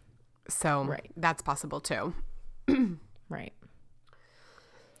 Right. So that's possible too. Right.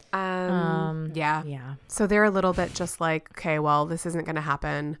 Yeah. So they're a little bit just like, okay, well, this isn't going to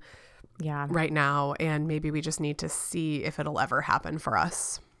happen right now. And maybe we just need to see if it'll ever happen for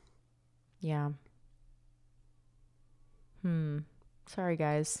us. Yeah. Sorry,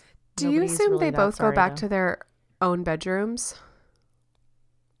 guys. Do you assume they both go back to their own bedrooms?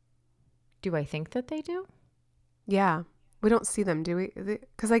 Do I think that they do? Yeah. We don't see them, do we?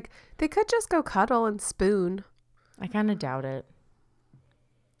 Because, like, they could just go cuddle and spoon. I kind of doubt it.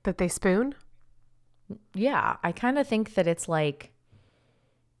 That they spoon? Yeah. I kind of think that it's like,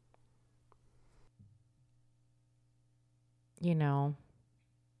 you know,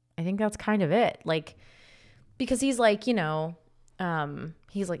 I think that's kind of it. Like, because he's like, you know,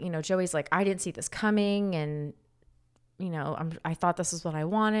 Joey's like, I didn't see this coming and, you know, I thought this is what I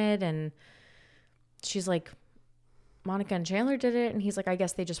wanted. And she's like, Monica and Chandler did it. And he's like, I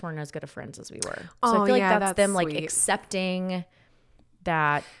guess they just weren't as good of friends as we were. So I feel like that's them sweet. like accepting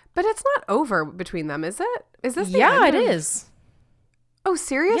that. But it's not over between them, is it? Is this it is. Oh,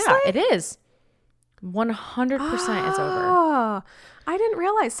 seriously? Yeah, it is. 100% it's over. I didn't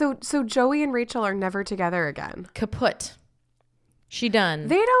realize. So Joey and Rachel are never together again. Kaput. She done.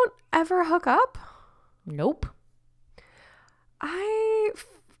 They don't ever hook up? Nope.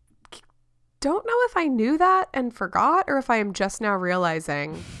 Don't know if I knew that and forgot or if I am just now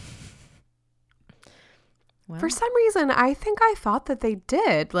realizing. Well, for some reason, I think I thought that they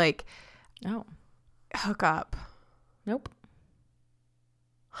did, like, hook up. Nope.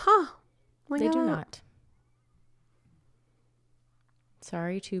 Huh. Well, they do not.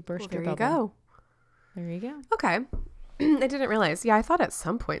 Sorry to burst your bubble. There you go. Okay. I didn't realize. Yeah, I thought at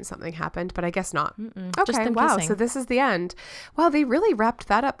some point something happened, but I guess not. Okay, wow. Kissing. So this is the end. Wow, they really wrapped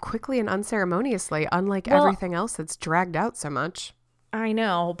that up quickly and unceremoniously, unlike everything else that's dragged out so much. I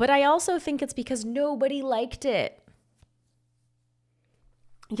know, but I also think it's because nobody liked it.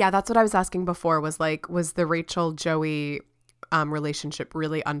 Yeah, that's what I was asking before, was the Rachel-Joey relationship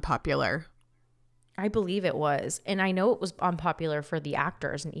really unpopular? I believe it was. And I know it was unpopular for the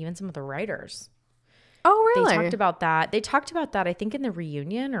actors and even some of the writers. Oh, really? They talked about that. They talked about that, I think, in the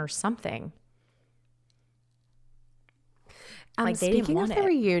reunion or something. Like they speaking didn't want of the it.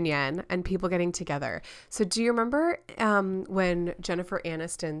 reunion and people getting together, so do you remember when Jennifer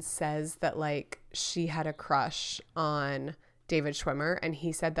Aniston says that like she had a crush on David Schwimmer and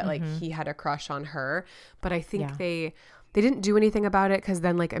he said that like he had a crush on her, but I think they didn't do anything about it because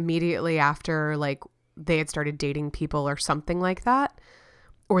then like immediately after like they had started dating people or something like that,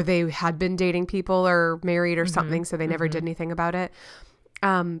 or they had been dating people or married or something, so they never did anything about it.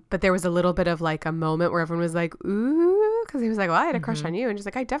 But there was a little bit of like a moment where everyone was like, ooh, because he was like, well, I had a crush on you. And she's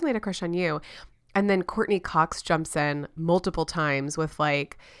like, I definitely had a crush on you. And then Courtney Cox jumps in multiple times with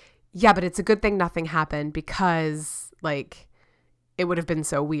like, yeah, but it's a good thing nothing happened because like it would have been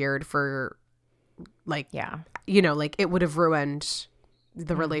so weird for like, you know, like it would have ruined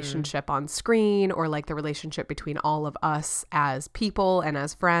the relationship on screen or like the relationship between all of us as people and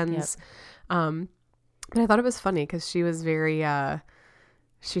as friends. And I thought it was funny because she was very,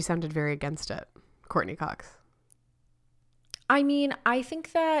 she sounded very against it, Courtney Cox. I mean, I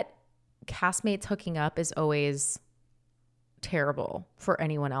think that castmates hooking up is always terrible for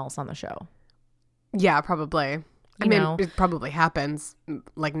anyone else on the show. Yeah, probably. I mean, it probably happens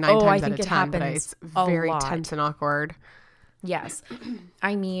like 9 times out of 10, but it's very tense and awkward. Yes.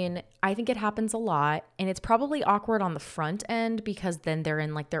 I mean, I think it happens a lot, and it's probably awkward on the front end because then they're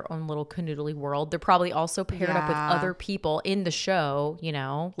in like their own little canoodly world. They're probably also paired up with other people in the show, you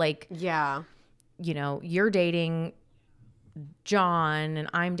know, like, you know, you're dating John and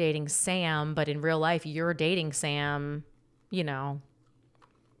I'm dating Sam, but in real life, you're dating Sam, you know,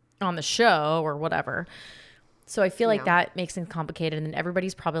 on the show or whatever. So I feel like that makes things complicated. And then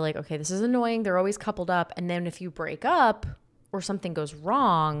everybody's probably like, okay, this is annoying. They're always coupled up. And then if you break up or something goes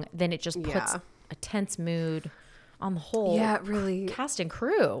wrong, then it just puts a tense mood on the whole cast and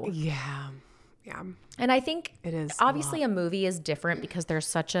crew. Yeah. And I think it is obviously a movie is different because there's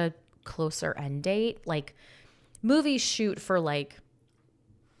such a closer end date. Like movies shoot for like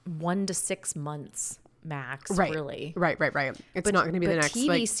 1 to 6 months max, really. Right. It's not going to be the next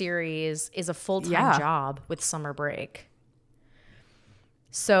TV series is a full-time job with summer break.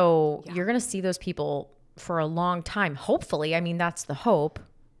 So you're going to see those people for a long time. Hopefully. I mean, that's the hope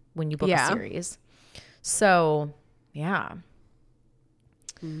when you book a series. So, yeah.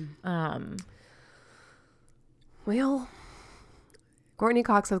 Well, Courtney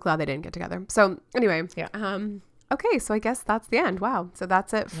Cox was glad they didn't get together. So anyway, okay. So I guess that's the end. Wow. So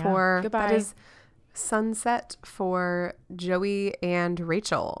that's it for, goodbye. That is sunset for Joey and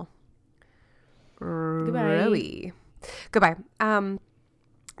Rachel. Goodbye. Goodbye.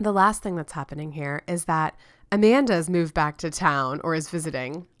 The last thing that's happening here is that Amanda's moved back to town or is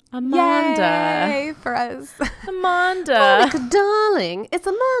visiting. Amanda. Yay for us. Amanda. Monica, darling. It's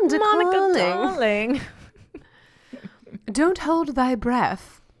Amanda calling. Darling. Don't hold thy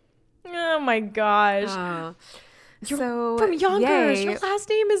breath. Oh my gosh. So from Yonkers. yay. Your last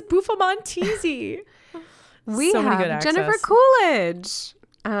name is Bufamontieze. We so have Jennifer Coolidge.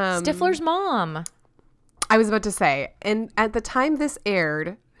 Stifler's mom. I was about to say, and at the time this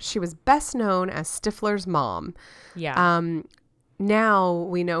aired, she was best known as Stifler's mom. Yeah. Now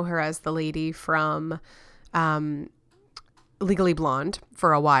we know her as the lady from Legally Blonde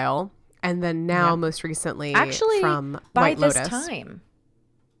for a while, and then now most recently from White Lotus. By this time.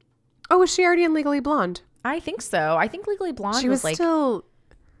 Oh, was she already in Legally Blonde? I think so. I think Legally Blonde she was like still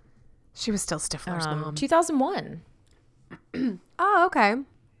Stifler's mom. 2001. Oh, okay.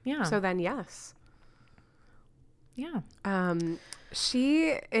 Yeah. So then, yes. Yeah.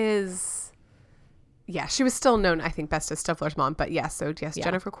 She is, yeah, she was still known, I think, best as Stifler's mom. But yes, Yeah.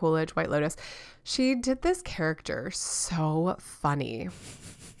 Jennifer Coolidge, White Lotus. She did this character so funny.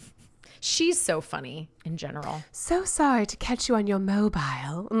 She's so funny in general. So sorry to catch you on your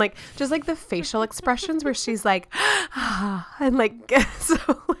mobile. And like, just like the facial expressions where she's like, and like, so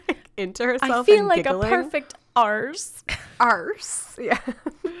like into herself. I feel and like giggling. a perfect arse. Arse. Yeah.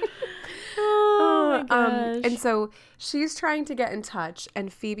 Oh my gosh. And so she's trying to get in touch,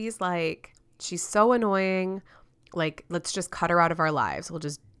 and Phoebe's like, she's so annoying. Like, let's just cut her out of our lives. We'll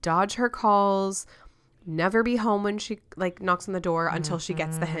just dodge her calls, never be home when she like knocks on the door until she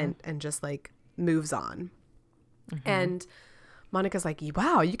gets the hint and just like moves on. And Monica's like,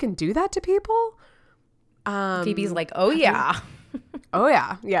 wow, you can do that to people? Phoebe's like, oh yeah. Oh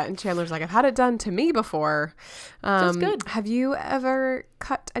yeah. Yeah. And Chandler's like, I've had it done to me before. Feels good. Have you ever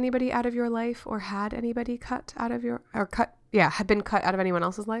cut anybody out of your life, or had anybody cut out of your, or cut, yeah, had been cut out of anyone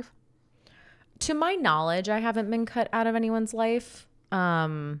else's life? To my knowledge, I haven't been cut out of anyone's life.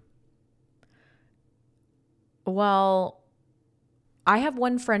 Well, I have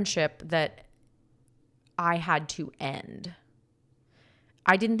one friendship that I had to end.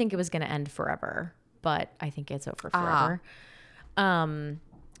 I didn't think it was going to end forever, but I think it's over forever.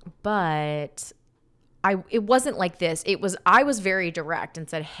 But it wasn't like this. I was very direct and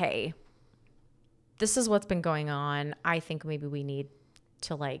said, hey, this is what's been going on. I think maybe we need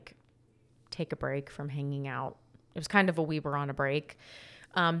to like take a break from hanging out. It was kind of we were on a break.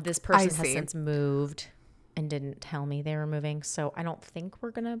 This person has since moved and didn't tell me they were moving. So I don't think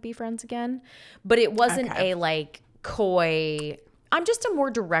we're going to be friends again. But it wasn't a like coy, I'm just a more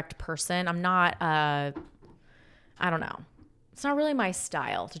direct person. I'm not, I don't know. It's not really my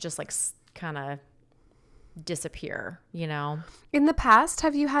style to just like kind of disappear, you know? In the past,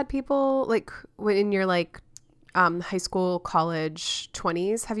 have you had people like in your like high school, college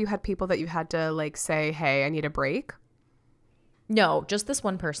 20s, have you had people that you had to like say, hey, I need a break? No, just this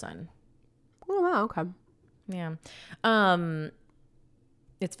one person. Oh, wow. Okay. Yeah.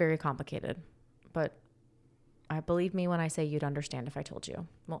 It's very complicated, but believe me when I say you'd understand if I told you.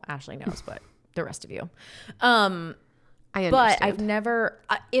 Well, Ashley knows, but the rest of you. I understand. But I've never,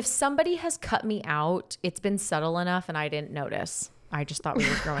 if somebody has cut me out, it's been subtle enough and I didn't notice. I just thought we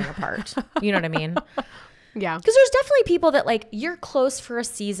were growing apart. You know what I mean? Yeah. Because there's definitely people that like, you're close for a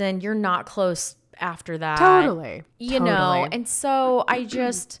season, you're not close after that. Totally. You know? And so I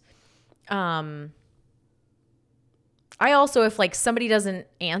just, I also, if like somebody doesn't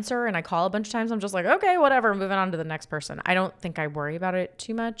answer and I call a bunch of times, I'm just like, okay, whatever, moving on to the next person. I don't think I worry about it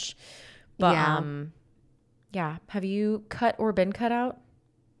too much. But yeah. Have you cut or been cut out?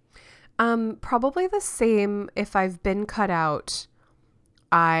 Probably the same. If I've been cut out,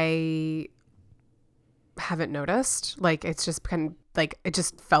 I haven't noticed. Like, it's just kind of like, it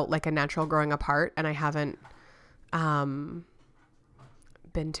just felt like a natural growing apart, and I haven't been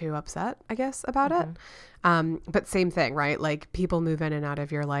too upset, I guess, about it. But same thing, right? Like, people move in and out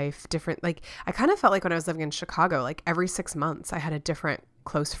of your life different. Like, I kind of felt like when I was living in Chicago, like every 6 months I had a different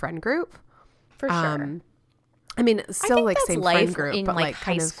close friend group. For sure. I mean, still like same friend group, in but like like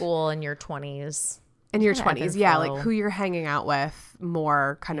high kind of school in your 20s. in your 20s. Yeah. Like flow. who you're hanging out with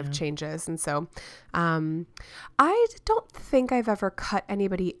more kind of changes. And so, I don't think I've ever cut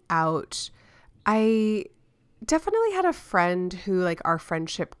anybody out. I definitely had a friend who like our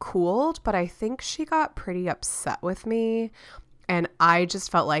friendship cooled, but I think she got pretty upset with me, and I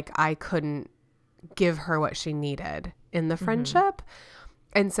just felt like I couldn't give her what she needed in the friendship.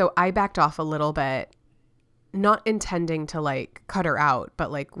 And so I backed off a little bit, not intending to like cut her out,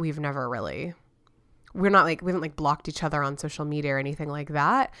 but like we haven't like blocked each other on social media or anything like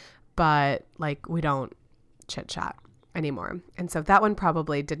that, but like we don't chit chat anymore. And so that one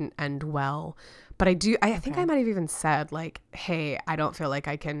probably didn't end well, but I think I might have even said like, hey, I don't feel like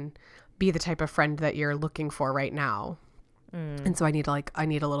I can be the type of friend that you're looking for right now. And so I need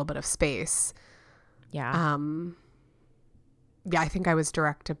a little bit of space. Yeah. Yeah, I think I was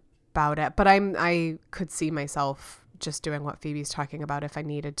direct about it, but I could see myself just doing what Phoebe's talking about if I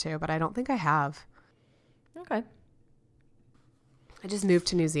needed to, but I don't think I have. Okay. I just moved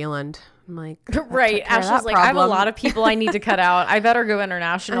to New Zealand. I'm like, right. Ashley's like, I have a lot of people I need to cut out. I better go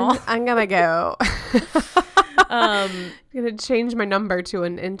international. I'm gonna go. I'm gonna change my number to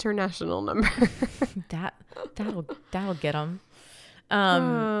an international number. that'll get them.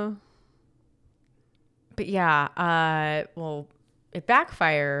 But yeah, well, it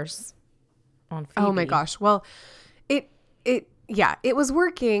backfires on Phoebe. Oh my gosh. Well, it was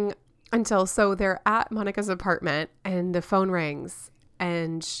working until, so they're at Monica's apartment and the phone rings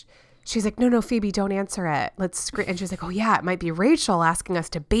and she's like, no, Phoebe, don't answer it. Let's scream. And she's like, oh yeah, it might be Rachel asking us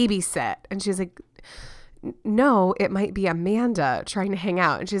to babysit. And she's like, no, it might be Amanda trying to hang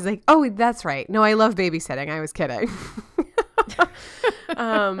out. And she's like, oh, that's right. No, I love babysitting. I was kidding.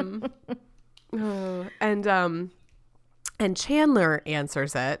 And Chandler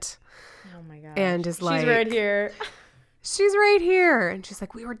answers it. Oh my gosh. And is like, she's right here. She's right here. And she's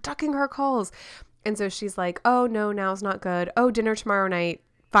like, we were ducking her calls. And so she's like, oh, no, now's not good. Oh, dinner tomorrow night.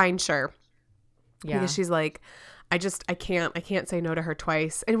 Fine, sure. Yeah. Because she's like, I can't say no to her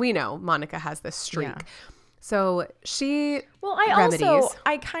twice. And we know Monica has this streak. Yeah. So she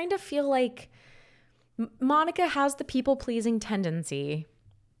I kind of feel like Monica has the people-pleasing tendency.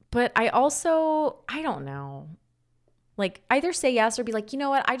 But I don't know. Like, either say yes or be like, you know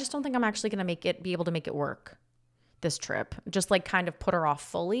what? I just don't think I'm actually going to be able to make it work this trip. Just like kind of put her off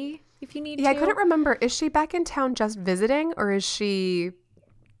fully if you need to. Yeah, I couldn't remember. Is she back in town just visiting, or has she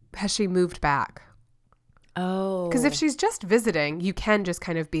moved back? Oh. Because if she's just visiting, you can just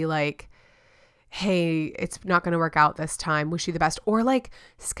kind of be like, hey, it's not going to work out this time. Wish you the best. Or like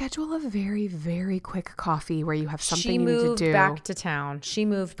schedule a very, very quick coffee where you have something you need to do. She moved back to town. She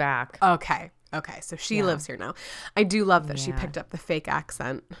moved back. Okay. So she lives here now. I do love that she picked up the fake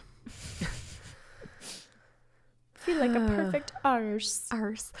accent. Feel like a perfect arse.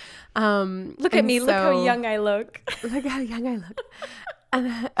 Look at me. Look how young I look. Look how young I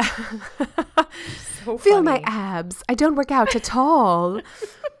look. So feel my abs. I don't work out at all.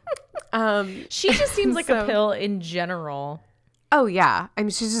 She just seems like a pill in general. Oh, yeah. I mean,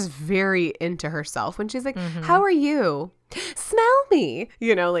 she's just very into herself when she's like, how are you? Smell me.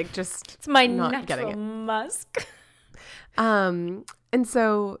 You know, like just it's my natural musk. And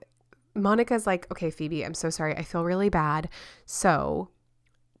so Monica's like, okay, Phoebe, I'm so sorry. I feel really bad. So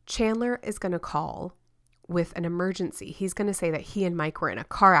Chandler is going to call with an emergency. He's going to say that he and Mike were in a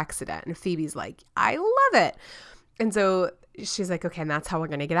car accident. And Phoebe's like, I love it. And so she's like, okay, and that's how we're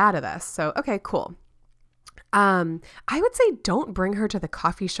going to get out of this. So, okay, cool. I would say don't bring her to the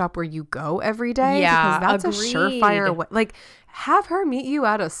coffee shop where you go every day. Yeah, because that's a surefire way. Like, have her meet you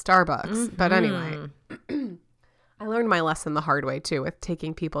at a Starbucks. Mm-hmm. But anyway, I learned my lesson the hard way too with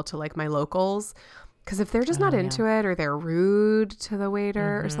taking people to like my locals. Because if they're just not into it, or they're rude to the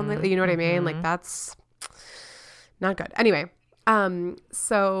waiter or something, you know what I mean? Like, that's not good. Anyway,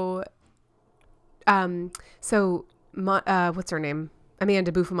 so what's her name?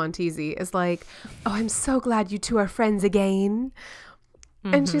 Amanda Bufamontieze is like, oh, I'm so glad you two are friends again.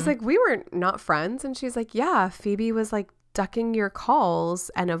 And she's like, we were not friends. And she's like, yeah, Phoebe was like ducking your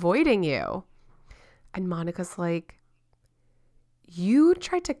calls and avoiding you. And Monica's like, you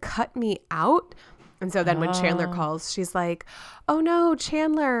tried to cut me out? And so then when Chandler calls, she's like, oh no,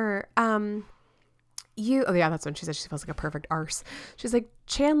 Chandler, that's when she said she feels like a perfect arse. She's like,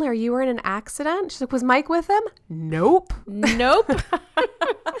 Chandler, you were in an accident? She's like, was Mike with him? Nope.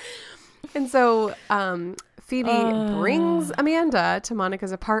 And so Phoebe brings Amanda to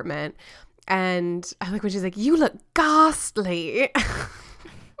Monica's apartment. And I like when she's like, you look ghastly.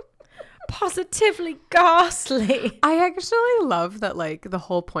 Positively ghastly. I actually love that, like, the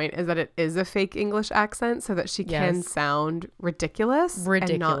whole point is that it is a fake English accent so that she can sound ridiculous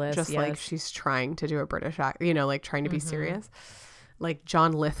and not just like she's trying to do a British accent, you know, like trying to be serious. Like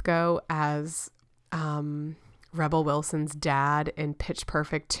John Lithgow as Rebel Wilson's dad in Pitch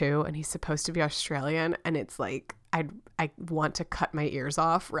Perfect 2, and he's supposed to be Australian, and it's like I want to cut my ears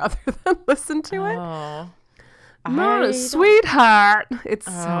off rather than listen to it. Not a sweetheart. It's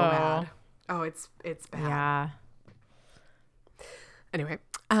so bad. Oh, it's bad. Yeah. Anyway,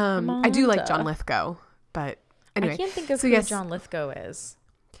 I do like John Lithgow, but anyway. I can't think of who John Lithgow is.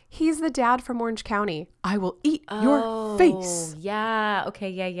 He's the dad from Orange County. I will eat your face. Yeah. Okay.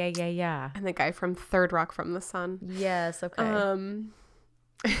 Yeah. And the guy from Third Rock from the Sun. Yes. Okay.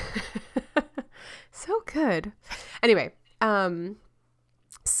 So good. Anyway,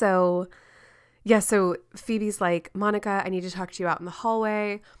 so Phoebe's like, Monica, I need to talk to you out in the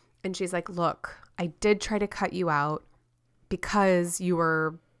hallway. And she's like, look, I did try to cut you out because you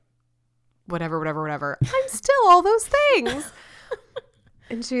were whatever. I'm still all those things.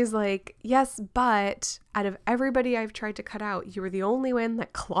 And she's like, yes, but out of everybody I've tried to cut out, you were the only one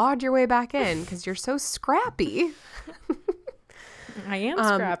that clawed your way back in because you're so scrappy. I am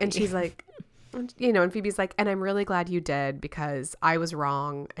scrappy. And she's like, you know, and Phoebe's like, and I'm really glad you did because I was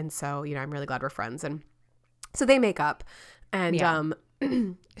wrong. And so, you know, I'm really glad we're friends. And so they make up. And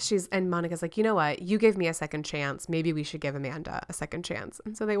and Monica's like, you know what? You gave me a second chance. Maybe we should give Amanda a second chance.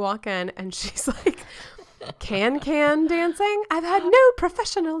 And so they walk in and she's like, can dancing? I've had no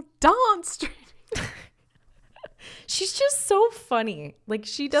professional dance training. She's just so funny. Like,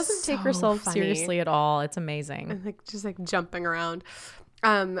 she doesn't take herself seriously at all. It's amazing. And like just like jumping around.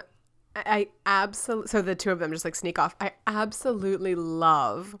 I absolutely, so the two of them just like sneak off. I absolutely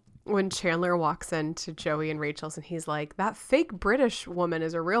love when Chandler walks into Joey and Rachel's and he's like, that fake British woman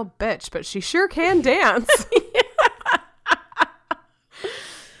is a real bitch, but she sure can dance.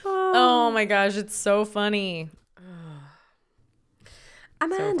 Oh my gosh, it's so funny.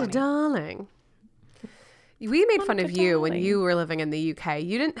 Amanda, darling. We made fun of you when you were living in the UK.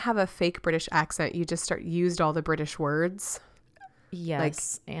 You didn't have a fake British accent. You just used all the British words.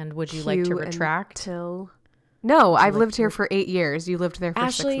 Yes. Like, and would you like to retract? No, I've lived here for 8 years. You lived there for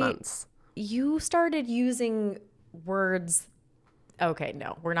Ashley, 6 months. You started using words. Okay,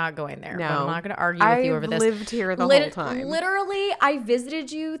 no, we're not going there. No. I'm not going to argue with you over this. I've lived here the whole time. Literally, I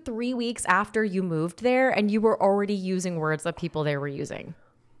visited you 3 weeks after you moved there, and you were already using words that people there were using.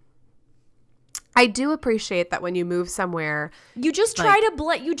 I do appreciate that when you move somewhere, you just try to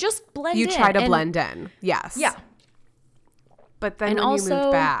blend. You just blend in. You try to blend in. Yes. Yeah. But then when you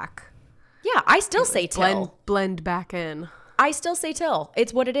moved back. Yeah, I still say till. Blend back in. I still say till.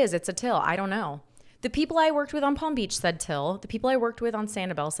 It's what it is. It's a till. I don't know. The people I worked with on Palm Beach said till. The people I worked with on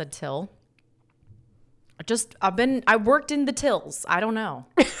Sanibel said till. I worked in the tills. I don't know.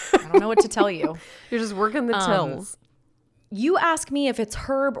 I don't know what to tell you. You're just working the tills. You ask me if it's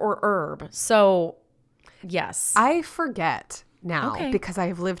herb or herb. So, yes. I forget now because I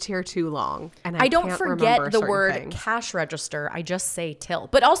have lived here too long. And I don't can't forget the word things. Cash register. I just say till.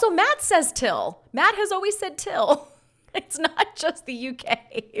 But also Matt says till. Matt has always said till. It's not just the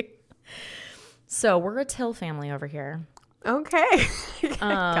UK. So we're a till family over here. Okay.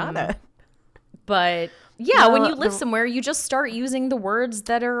 Got it. But yeah, when you live somewhere, you just start using the words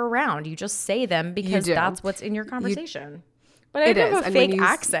that are around. You just say them because that's what's in your conversation. But I don't have a fake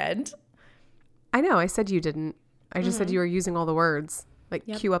accent. I know. I said you didn't. I just said you were using all the words. Like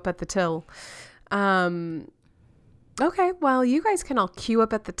queue up at the till. Okay. Well, you guys can all queue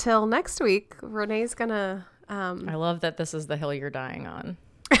up at the till next week. Renee's going to... I love that this is the hill you're dying on.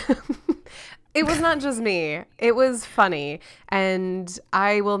 It was not just me. It was funny. And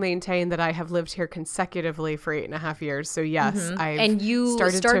I will maintain that I have lived here consecutively for 8.5 years. So yes, And you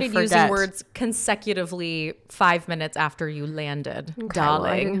started using words consecutively 5 minutes after you landed. Okay, darling.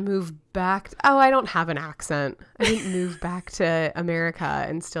 Well, I didn't move back. I don't have an accent. I didn't move back to America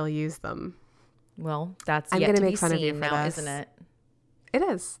and still use them. Well, that's yet to be seen now, isn't it? It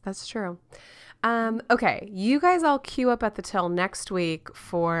is. That's true. Okay, you guys all queue up at the till next week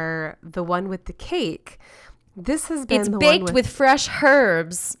for the one with the cake. This has been it's baked with fresh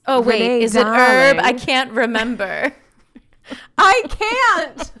herbs. Oh wait, Renee, is it herb? I can't remember. I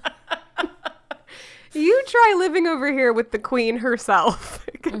can't. You try living over here with the queen herself.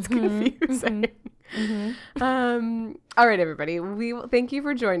 It gets confusing. All right, everybody. We will thank you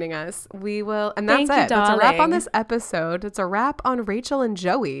for joining us. We will, and that's it. That's a wrap on this episode. It's a wrap on Rachel and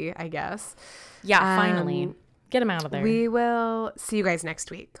Joey, I guess. Yeah, finally. Get them out of there. We will see you guys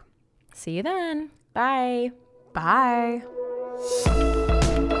next week. See you then. Bye. Bye.